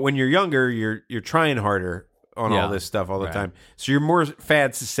when you're younger, you're trying harder on all this stuff all the time. So you're more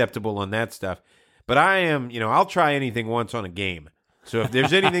fad susceptible on that stuff. But I am, I'll try anything once on a game. So if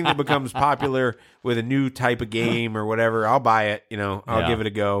there's anything that becomes popular with a new type of game or whatever, I'll buy it. I'll give it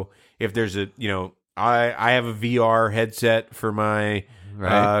a go. If there's I have a VR headset for my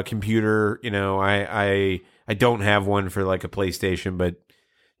computer. I don't have one for like a PlayStation, but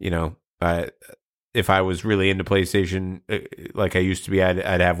if I was really into PlayStation like I used to be,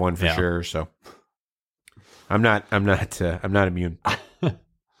 I'd have one for sure. So I'm not immune.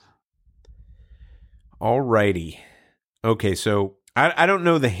 Alrighty. Okay, so I don't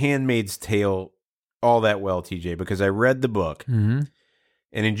know The Handmaid's Tale all that well, TJ, because I read the book and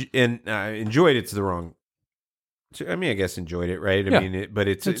enjoyed it to the wrong. I mean, I guess enjoyed it, right? I mean, but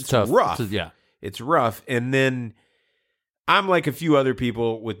it's tough. rough. Yeah. It's rough. And then I'm like a few other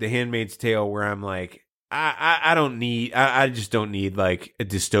people with The Handmaid's Tale where I'm like, I just don't need like a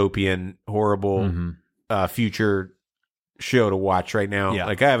dystopian, horrible future show to watch right now. Yeah.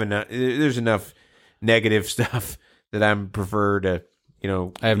 Like there's enough negative stuff that I'm prefer to,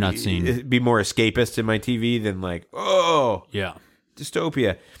 I have not seen. Be more escapist in my TV than like,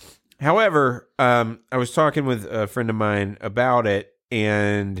 dystopia. However, I was talking with a friend of mine about it,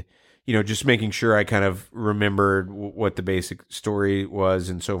 and just making sure I kind of remembered what the basic story was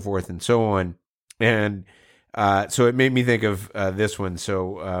and so forth and so on. And so it made me think of this one.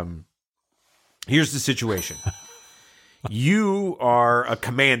 So here's the situation. You are a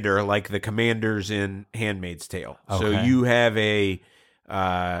commander, like the commanders in Handmaid's Tale. Okay. So you have a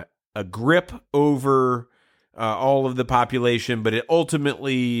grip over all of the population, but it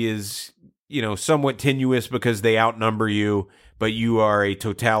ultimately is, somewhat tenuous because they outnumber you. But you are a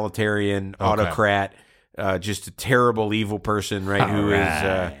totalitarian autocrat, just a terrible, evil person, right? Who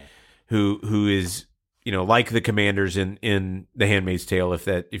is like the commanders in The Handmaid's Tale,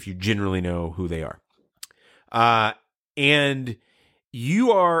 if you generally know who they are. And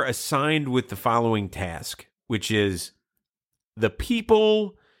you are assigned with the following task, which is the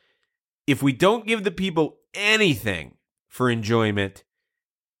people. If we don't give the people anything for enjoyment,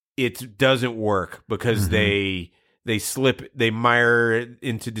 it doesn't work because they mire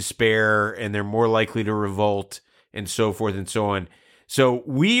into despair, and they're more likely to revolt and so forth and so on. So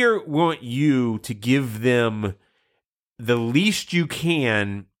we want you to give them the least you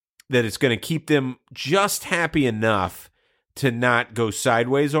can that it's going to keep them just happy enough to not go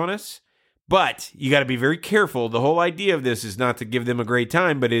sideways on us. But you got to be very careful. The whole idea of this is not to give them a great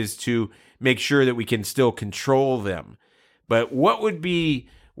time, but is to make sure that we can still control them. But what do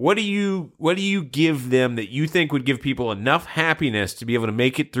you give them that you think would give people enough happiness to be able to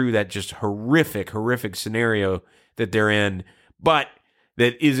make it through that just horrific scenario that they're in, but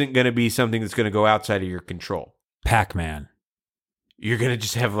that isn't going to be something that's going to go outside of your control? Pac-Man. You're going to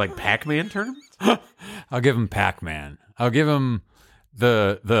just have like Pac-Man tournaments? I'll give him Pac-Man. I'll give him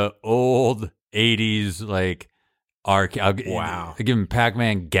the old 80s like arcade. Wow. I'll give him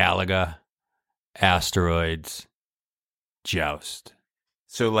Pac-Man, Galaga, Asteroids, Joust.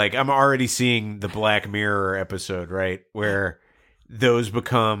 So like I'm already seeing the Black Mirror episode, right? Where those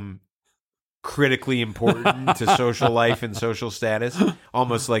become critically important to social life and social status,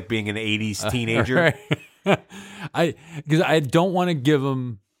 almost like being an 80s teenager. Right. Because I don't want to give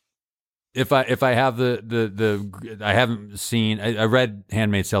them. If I have the I haven't seen. I read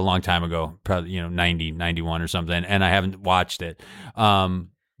 *Handmaid's Tale* a long time ago, probably 90, 91 or something, and I haven't watched it.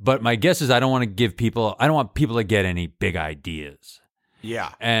 But my guess is I don't want people to get any big ideas.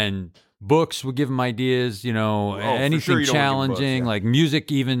 Yeah. And books would give them ideas, anything sure challenging, books, yeah. like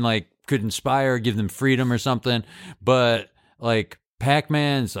music even like could inspire, give them freedom or something. But like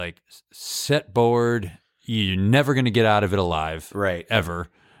Pac-Man's like set board, you're never going to get out of it alive. Right. Ever.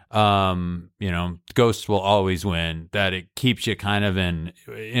 Ghosts will always win. That it keeps you kind of in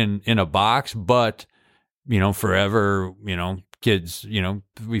a box, but forever, kids,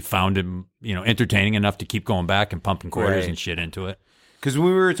 we found him, entertaining enough to keep going back and pumping quarters and shit into it. Because when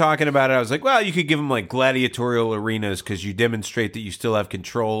we were talking about it, I was like, well, you could give them like gladiatorial arenas because you demonstrate that you still have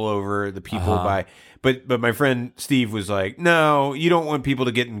control over the people by. But my friend Steve was like, no, you don't want people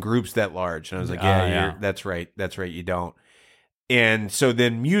to get in groups that large. And I was like, yeah. That's right. That's right. You don't. And so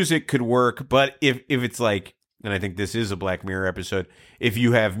then music could work. But if it's like, and I think this is a Black Mirror episode, if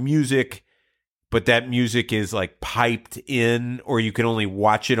you have music, but that music is like piped in, or you can only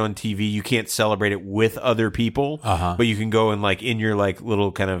watch it on TV. You can't celebrate it with other people, but you can go and like in your like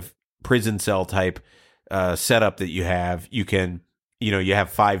little kind of prison cell type setup that you have. You can, you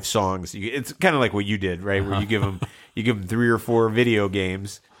have 5 songs. It's kind of like what you did, right? Where you give them 3 or 4 video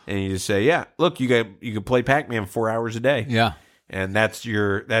games, and you just say, yeah, look, you can play Pac-Man 4 hours a day. Yeah, and that's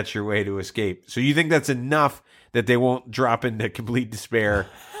your way to escape. So you think that's enough that they won't drop into complete despair?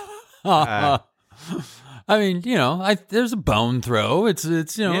 I mean, there's a bone throw. It's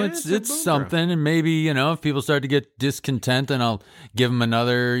something, and maybe if people start to get discontent, then I'll give them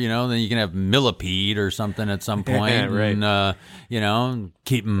another. Then you can have Millipede or something at some point, right? And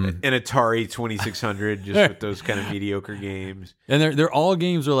keep them an Atari 2600, just with those kind of mediocre games. And they're all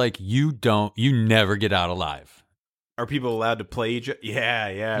games where like you never get out alive. Are people allowed to play each other?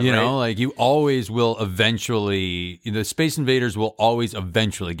 Yeah. Like you always will eventually, the Space Invaders will always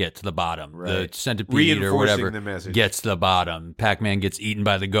eventually get to the bottom. Right. The Centipede or whatever gets to the bottom. Pac-Man gets eaten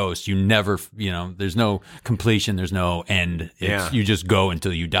by the ghost. You never, there's no completion. There's no end. You just go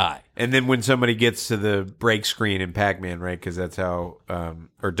until you die. And then when somebody gets to the break screen in Pac-Man, right, because that's how,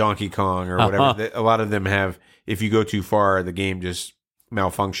 or Donkey Kong or whatever, a lot of them have, if you go too far, the game just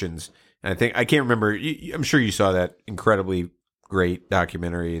malfunctions. And I can't remember. I'm sure you saw that incredibly great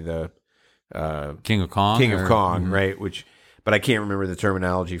documentary, the King of Kong. Mm-hmm. Right? But I can't remember the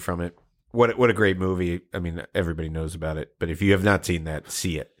terminology from it. What a great movie! I mean, everybody knows about it. But if you have not seen that,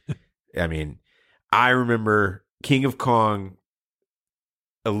 see it. I mean, I remember King of Kong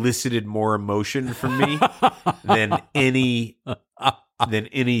elicited more emotion from me than any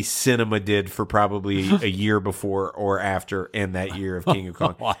cinema did for probably a year before or after and that year of King of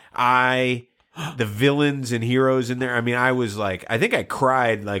Kong. The villains and heroes in there. I mean, I was like, I think I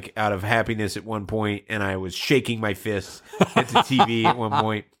cried like out of happiness at one point, and I was shaking my fists at the TV at one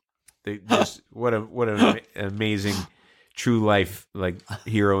point. What an amazing true life like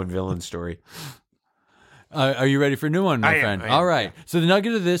hero and villain story. Are you ready for a new one, my friend? All right. So the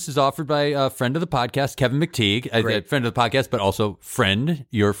nugget of this is offered by a friend of the podcast, Kevin McTeague, a friend of the podcast, but also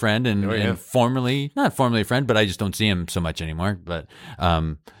your friend, and not formerly a friend, but I just don't see him so much anymore. But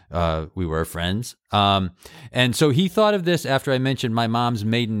we were friends. And so he thought of this after I mentioned my mom's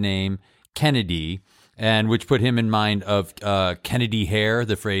maiden name, Kennedy. and which put him in mind of Kennedy hair,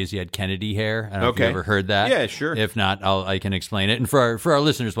 the phrase he had Kennedy hair. I don't know if you ever heard that. Yeah, sure. If not, I can explain it. And for our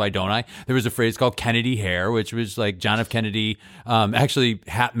listeners, why don't I? There was a phrase called Kennedy hair, which was like John F. Kennedy. Actually,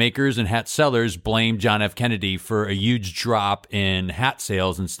 hat makers and hat sellers blamed John F. Kennedy for a huge drop in hat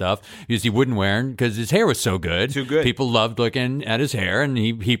sales and stuff because he wouldn't wear because his hair was so good. Too good. People loved looking at his hair, and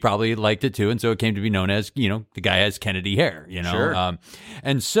he probably liked it too. And so it came to be known as, the guy has Kennedy hair, Sure.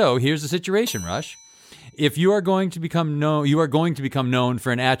 And so here's the situation, Rush. If you are going to become known, you are going to become known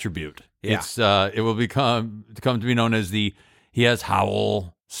for an attribute. Yeah. It will come to be known as he has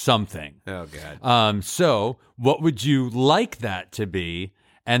Howell something. Oh God. So what would you like that to be?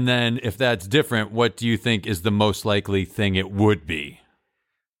 And then if that's different, what do you think is the most likely thing it would be?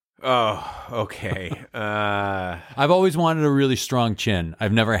 Oh, okay. I've always wanted a really strong chin.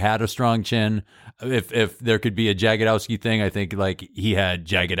 I've never had a strong chin. If there could be a Jagodowski thing, I think like he had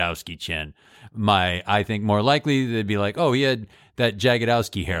Jagodowski chin. I think more likely they'd be like, oh, he had that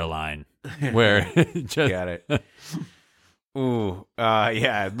Jagodowski hairline where Got it. Ooh,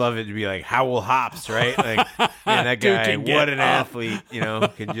 yeah, I'd love it to be like Howell Hops, right? Like, man, that Dude guy, can get what an up. athlete,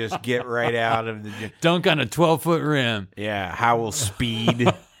 can just get right out of the gym. dunk on a 12-foot rim. Yeah, Howell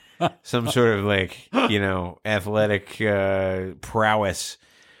speed, some sort of like, athletic prowess.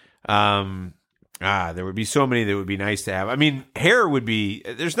 There would be so many that would be nice to have. I mean, hair would be,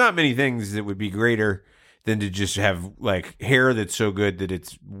 there's not many things that would be greater than to just have like hair that's so good that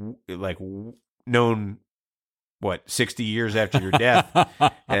it's like known 60 years after your death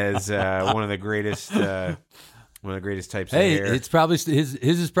as one of the greatest types of hair. Hey, it's probably his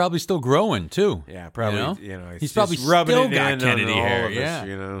is probably still growing too. Yeah, probably. It's He's probably just rubbing still it got in Kennedy on all hair. of us,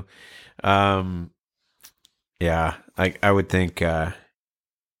 Yeah. Yeah, I would think,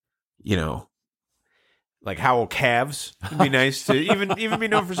 like Howell calves would be nice to even be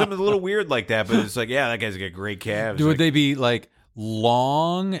known for something a little weird like that. But it's like, yeah, that guy's got great calves. Would they be like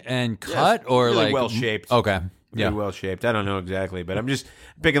long and cut or really like well shaped? Okay. Really well shaped. I don't know exactly, but I'm just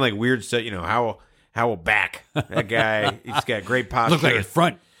picking like weird stuff. Howell back. That guy, he's got great posture. Looked like his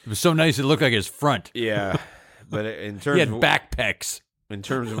front. It was so nice. It looked like his front. Yeah, but in terms He had of back pecs. in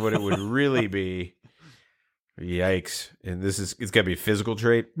terms of what it would really be, yikes! And it's got to be a physical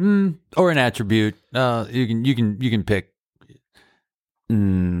trait Or an attribute. You can pick.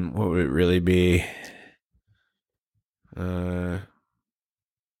 What would it really be? I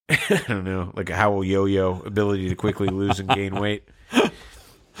don't know, like a Howell yo-yo, ability to quickly lose and gain weight.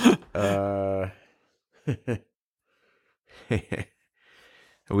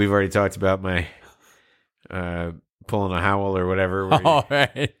 We've already talked about my pulling a Howell or whatever. Where All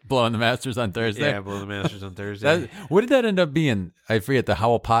right, blowing the Masters on Thursday. yeah, blowing the Masters on Thursday. What did that end up being? I forget the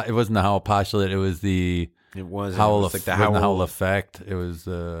Howell. It wasn't the Howell postulate. It was the It was Howell. like the Howell Howell effect. It was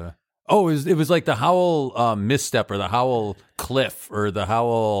it was like the Howell misstep or the Howell cliff or the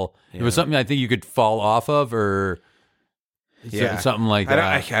Howell. It was something I think you could fall off of or something like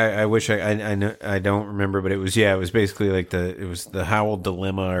that. I wish I know, I don't remember, but it was basically like the Howell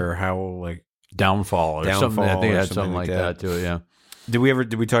dilemma or Howell like downfall or something. I think it or had something like that to it. Yeah.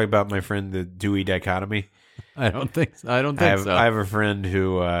 Did we talk about my friend the Dewey dichotomy? I don't think so. I have a friend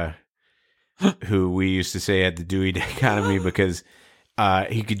who we used to say had the Dewey dichotomy because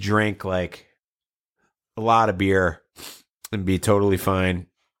he could drink like a lot of beer and be totally fine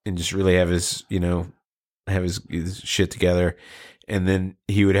and just really have his his shit together, and then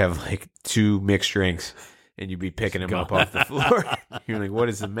he would have like 2 mixed drinks and you'd be picking him up off the floor. You're like, what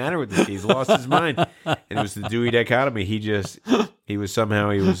is the matter with this kid? He's lost his mind. And it was the Dewey dichotomy. He was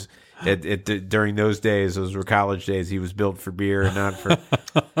during those days, those were college days, he was built for beer and not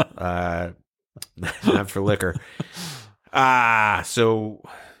for liquor. So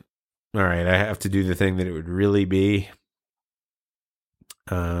all right, I have to do the thing that it would really be.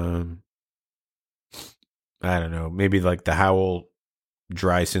 I don't know, maybe like the Howell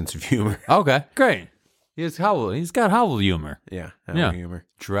dry sense of humor. Okay, great. He's got Howell humor. Yeah, Howell humor.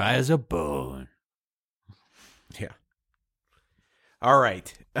 Dry as a bone. Yeah. All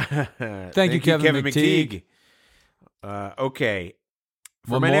right. Thank you, Kevin McTeague. Okay.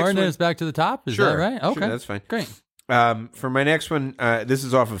 For one more, and then it's back to the top. Is that right? Okay, sure, that's fine. Great. For my next one, this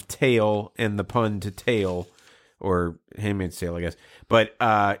is off of Tail and the pun to tail, or Handmaid's Tale, I guess. But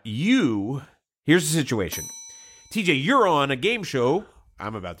here's the situation. TJ, you're on a game show.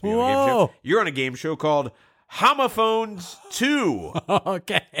 I'm about to be on a game show. You're on a game show called Homophones 2.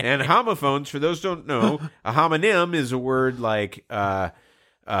 Okay. And homophones, for those who don't know, a homonym is a word like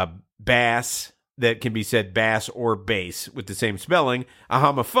bass that can be said bass or bass with the same spelling. A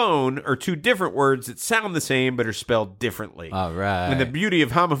homophone are two different words that sound the same but are spelled differently. All right. And the beauty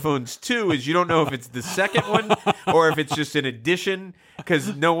of homophones, too, is you don't know if it's the second one or if it's just an addition,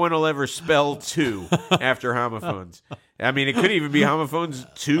 because no one will ever spell two after homophones. I mean, it could even be homophones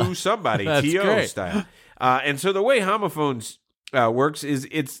to somebody, T.O. great. style. And so the way homophones works is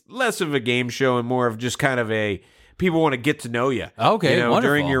it's less of a game show and more of just kind of a people want to get to know you. Okay, wonderful.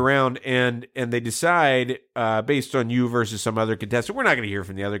 During your round, and they decide based on you versus some other contestant. We're not going to hear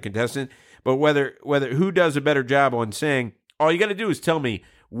from the other contestant, but whether who does a better job on saying, all you got to do is tell me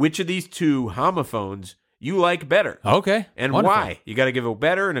which of these two homophones you like better. Okay. And wonderful. why. You got to give a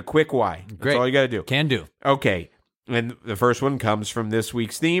better and a quick why. That's Great. all you got to do. Can do. Okay. And the first one comes from this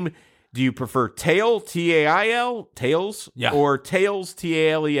week's theme. Do you prefer tail, T-A-I-L, tails, Yeah. or tails,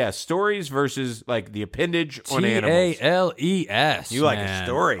 T-A-L-E-S, stories versus like the appendage on animals? T-A-L-E-S. You like a man.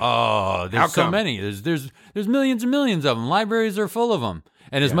 story. Oh, How there's so come? many. There's millions and millions of them. Libraries are full of them.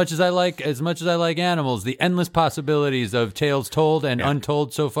 And as much as I like animals, the endless possibilities of tales told and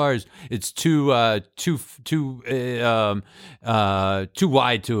untold so far it's too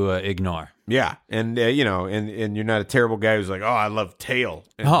wide to ignore. Yeah, and and you're not a terrible guy who's like, oh, I love tail.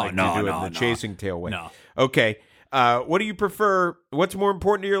 And Oh, like, no, you do it no, in the no. chasing tail way. No. Okay. What do you prefer? What's more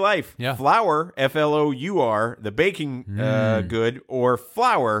important to your life? Yeah. Flour, F-L-O-U-R, the baking good, or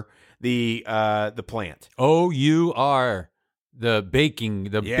flour, the plant? O-U-R, the baking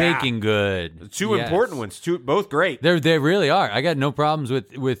good. Two Yes. important ones. Both great. They really are. I got no problems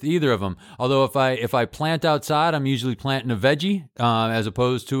with either of them. Although if I plant outside, I'm usually planting a veggie as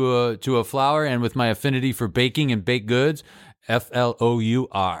opposed to a flower. And with my affinity for baking and baked goods,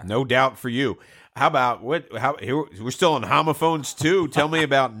 F-L-O-U-R. No doubt for you. How about here, we're still on homophones too. Tell me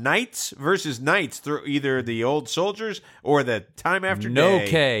about knights versus knights through either the old soldiers or the time after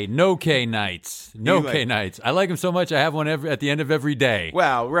day. No K nights. Nights. I like them so much. I have one at the end of every day.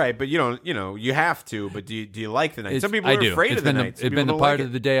 Well, right, but you don't. You have to. But do you like the knights? Some people I are do. afraid It's of the been knights. It's been the part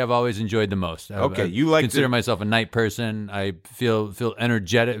of the day I've always enjoyed the most. Okay, I you like consider myself a night person. I feel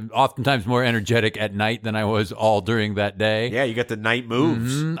energetic, oftentimes more energetic at night than I was all during that day. Yeah, you got the night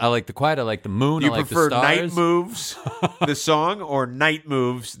moves. I like the quiet. I like the moon. Do you I like prefer the stars. Night Moves, the song, or Night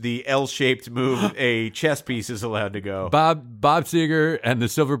Moves, the L-shaped move a chess piece is allowed to go? Bob Seger and the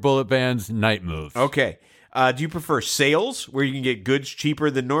Silver Bullet Band's Night Moves. Okay. Do you prefer sales, where you can get goods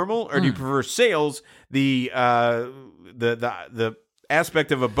cheaper than normal, or do you prefer sales, the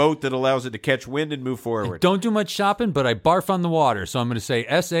aspect of a boat that allows it to catch wind and move forward? Don't do much shopping, but I barf on the water, so I'm going to say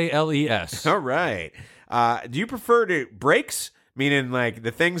S-A-L-E-S. All right. Do you prefer brakes, meaning like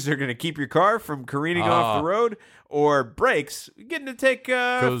the things that are going to keep your car from careening off the road, or brakes, getting to take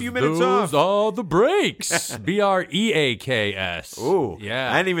a few minutes off? Those are the brakes. B-R-E-A-K-S. Ooh,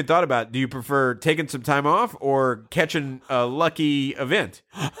 yeah. I hadn't even thought about it. Do you prefer taking some time off or catching a lucky event?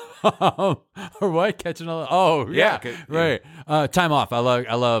 Or what? Catching a Yeah, right. Time off. I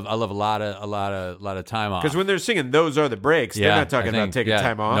love a lot of time off. Because when they're singing "Those Are the Breaks," they're not talking about taking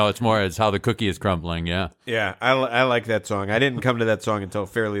time off. No, it's more it's how the cookie is crumbling. Yeah. Yeah, I like that song. I didn't come to that song until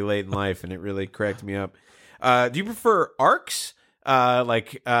fairly late in life, and it really cracked me up. Do you prefer arcs?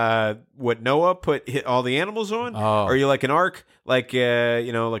 Like what Noah hit all the animals on? Oh. Or are you like an arc, like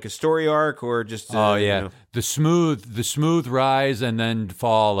like a story arc, or just the smooth rise and then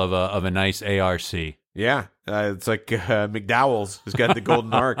fall of a nice ARC. Yeah, it's like McDowell's has got the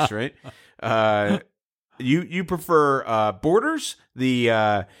golden arcs, right? You prefer borders,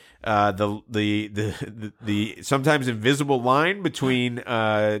 the sometimes invisible line between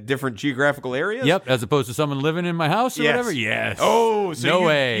different geographical areas. Yep, as opposed to someone living in my house or whatever. Yes. Oh, so no you,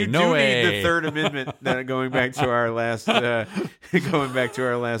 way. You no do way. need the Third Amendment. Going back to our last,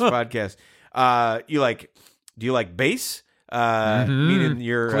 podcast. Do you like bass? Meaning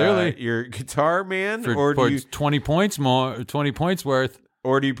your guitar man, or do you 20 points worth?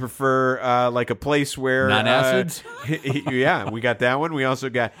 Or do you prefer like a place where non-acids? Yeah, we got that one. We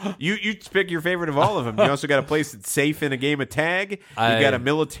also got you pick your favorite of all of them. You also got a place that's safe in a game of tag. You got a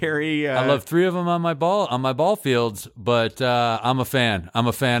military. I love 3 of them on my ball fields, but I'm a fan. I'm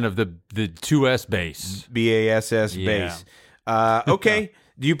a fan of the 2S bass. BASS bass. Okay.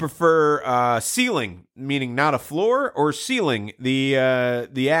 Do you prefer sealing, meaning not a floor, or sealing, the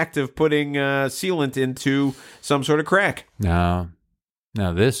act of putting sealant into some sort of crack? No.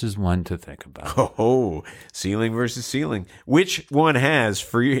 Now, this is one to think about. Oh, ceiling versus ceiling. Which one has,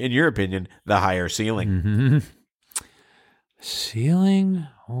 in your opinion, the higher ceiling? Mm-hmm. Ceiling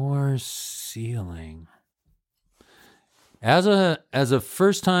or ceiling? As a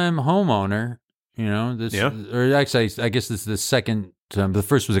first-time homeowner, or actually, I guess this is the second the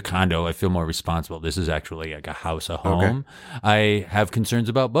first was a condo. I feel more responsible. This is actually like a house, a home. I have concerns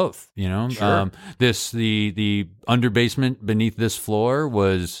about both. Sure. The under basement beneath this floor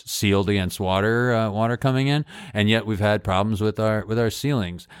was sealed against water coming in, and yet we've had problems with our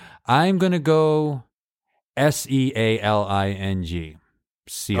ceilings. I'm gonna go SEALING.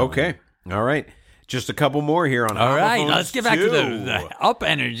 Ceiling. Okay. All right. Just a couple more here on All right, homophones let's get back to too. the up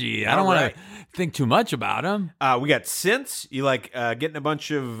energy. I don't want to think too much about them. We got synths. You like getting a bunch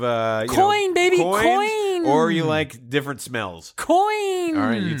of coin, baby, coins, coin. or you like different smells. Coin. All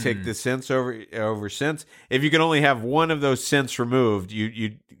right, you take the synths over synths. If you can only have one of those synths removed,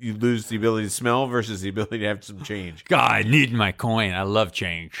 you lose the ability to smell versus the ability to have some change. God, I need my coin. I love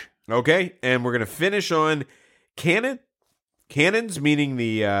change. Okay, and we're gonna finish on cannon. Cannons, meaning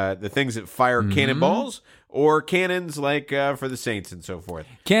the things that fire cannonballs, or cannons like for the Saints and so forth.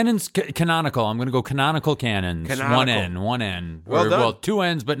 Cannons, canonical. I'm going to go canonical cannons. Canonical. One N. Well done. Well, two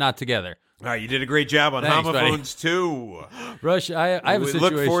N's, but not together. All right, you did a great job on Thanks, homophones too. Rush, I have a We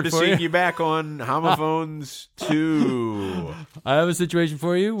situation look forward to for seeing you. you back on homophones too. I have a situation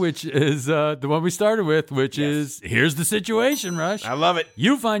for you, which is the one we started with, which is here's the situation, Rush. I love it.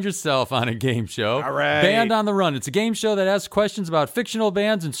 You find yourself on a game show. All right. Band on the Run. It's a game show that asks questions about fictional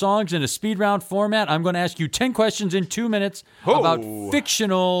bands and songs in a speed round format. I'm going to ask you 10 questions in 2 minutes about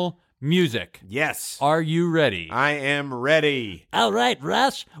fictional music. Yes. Are you ready? I am ready. All right,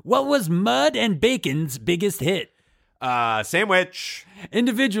 Rush. What was Mud and Bacon's biggest hit? Sandwich.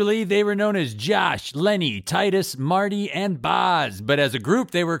 Individually, they were known as Josh, Lenny, Titus, Marty, and Boz. But as a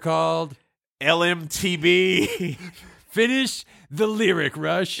group, they were called LMTB. Finish the lyric,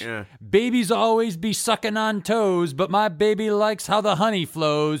 Rush. Yeah. Babies always be sucking on toes, but my baby likes how the honey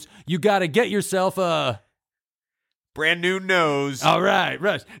flows. You gotta get yourself a... Brand new nose. All right,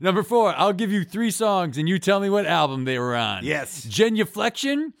 Rush. Number 4, I'll give you 3 songs, and you tell me what album they were on. Yes.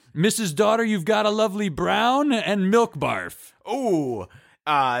 Genuflection, Mrs. Daughter, You've Got a Lovely Brown, and Milk Barf. Ooh,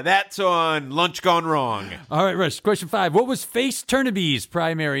 that's on Lunch Gone Wrong. All right, Rush. Question 5. What was Face Turnaby's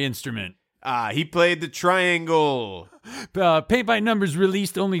primary instrument? He played the triangle. Paint by Numbers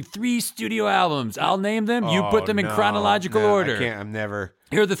released only 3 studio albums. I'll name them. You put them in chronological order. I can't. I'm never.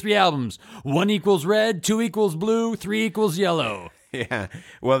 Here are the 3 albums. 1 equals red, 2 equals blue, 3 equals yellow. Yeah.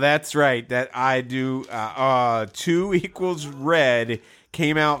 Well, that's right. That I do. 2 equals red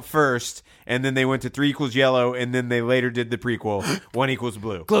came out first, and then they went to 3 equals yellow, and then they later did the prequel. 1 equals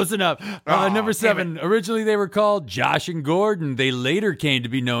blue. Close enough. Number 7. Originally, they were called Josh and Gordon. They later came to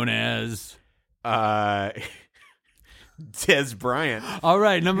be known as... Des Bryant. All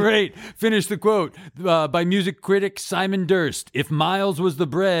right, number 8. Finish the quote by music critic Simon Durst. If Miles was the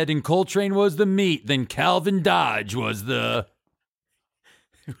bread and Coltrane was the meat, then Calvin Dodge was the...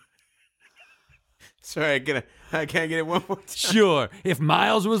 Sorry, I can't get it one more time. Sure. If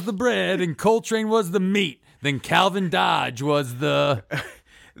Miles was the bread and Coltrane was the meat, then Calvin Dodge was the...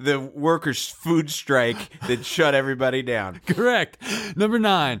 The workers' food strike that shut everybody down. Correct. Number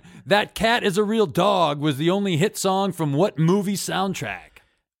 9. That Cat is a Real Dog was the only hit song from what movie soundtrack?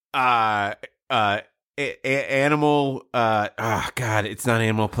 Animal. God, it's not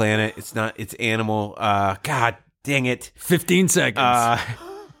Animal Planet. It's Animal. God, dang it. 15 seconds.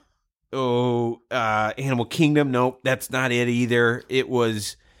 Animal Kingdom. Nope, that's not it either. It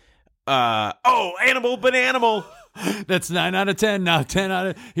was. Animal Bananimal. That's 9 out of 10. Now 10 out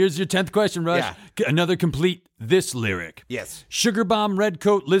of... Here's your 10th question, Rush. Yeah. Another complete this lyric. Yes. Sugar Bomb,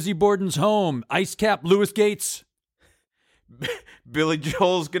 Redcoat, Lizzie Borden's home. Ice Cap, Lewis Gates. Billy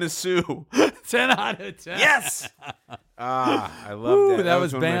Joel's gonna sue. 10 out of 10. Yes. I love that. That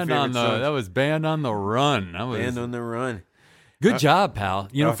was one of my banned on favorite the... songs. That was banned on the run. That was Band on the Run. good job, pal.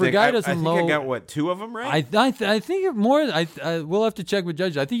 You know, for a guy doesn't I think I got what, 2 of them right? I think more. We'll have to check with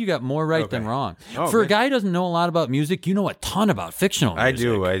judges. I think you got more right than wrong. Oh, for a man. guy who doesn't know a lot about music, you know a ton about fictional music.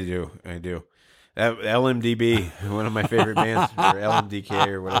 I do. LMDB, one of my favorite bands, or LMDK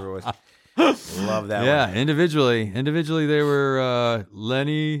or whatever it was. Love that Yeah, one. individually they were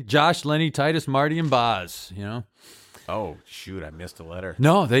Josh, Lenny, Titus, Marty, and Boz. You know. Oh, shoot, I missed a letter.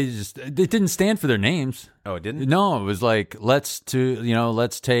 No, they didn't stand for their names. Oh, it didn't? No, it was like let's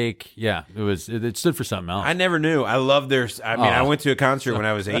take. Yeah, it stood for something else. I never knew. I love their. I mean, I went to a concert when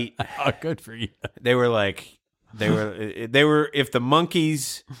I was 8. Oh, good for you. They were like, they were. If the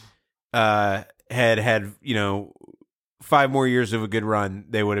Monkees had 5 more years of a good run,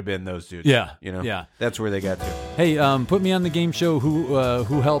 they would have been those dudes. Yeah, You know? yeah. That's where they got to. Hey, put me on the game show.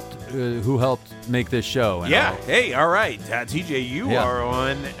 Who helped make this show? And Yeah. I'll- Hey, all right. TJ, you Yeah. are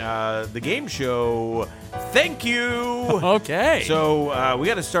on the game show. Thank you. Okay. So we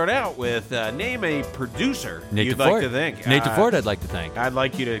got to start out with name a producer Nate you'd DeFord. like to thank. Nate DeFord, I'd like to thank. I'd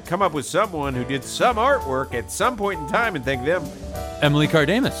like you to come up with someone who did some artwork at some point in time and thank them. Emily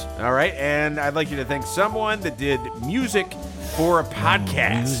Cardamus. All right. And I'd like you to thank someone that did music for a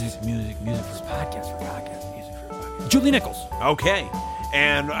podcast. Music for podcast, music for podcast. Julie Nichols. Okay.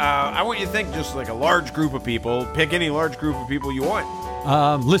 And I want you to think just like a large group of people. Pick any large group of people you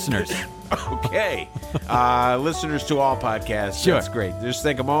want. Listeners. Okay. Listeners to all podcasts. Sure. That's great. Just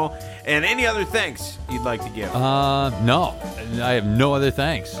thank them all. And any other thanks you'd like to give? No. I have no other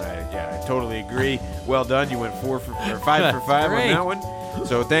thanks. I totally agree. Well done. You went 5 for 5 on Great. that one.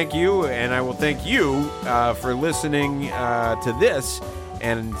 So thank you. And I will thank you for listening to this.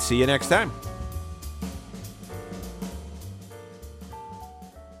 And see you next time.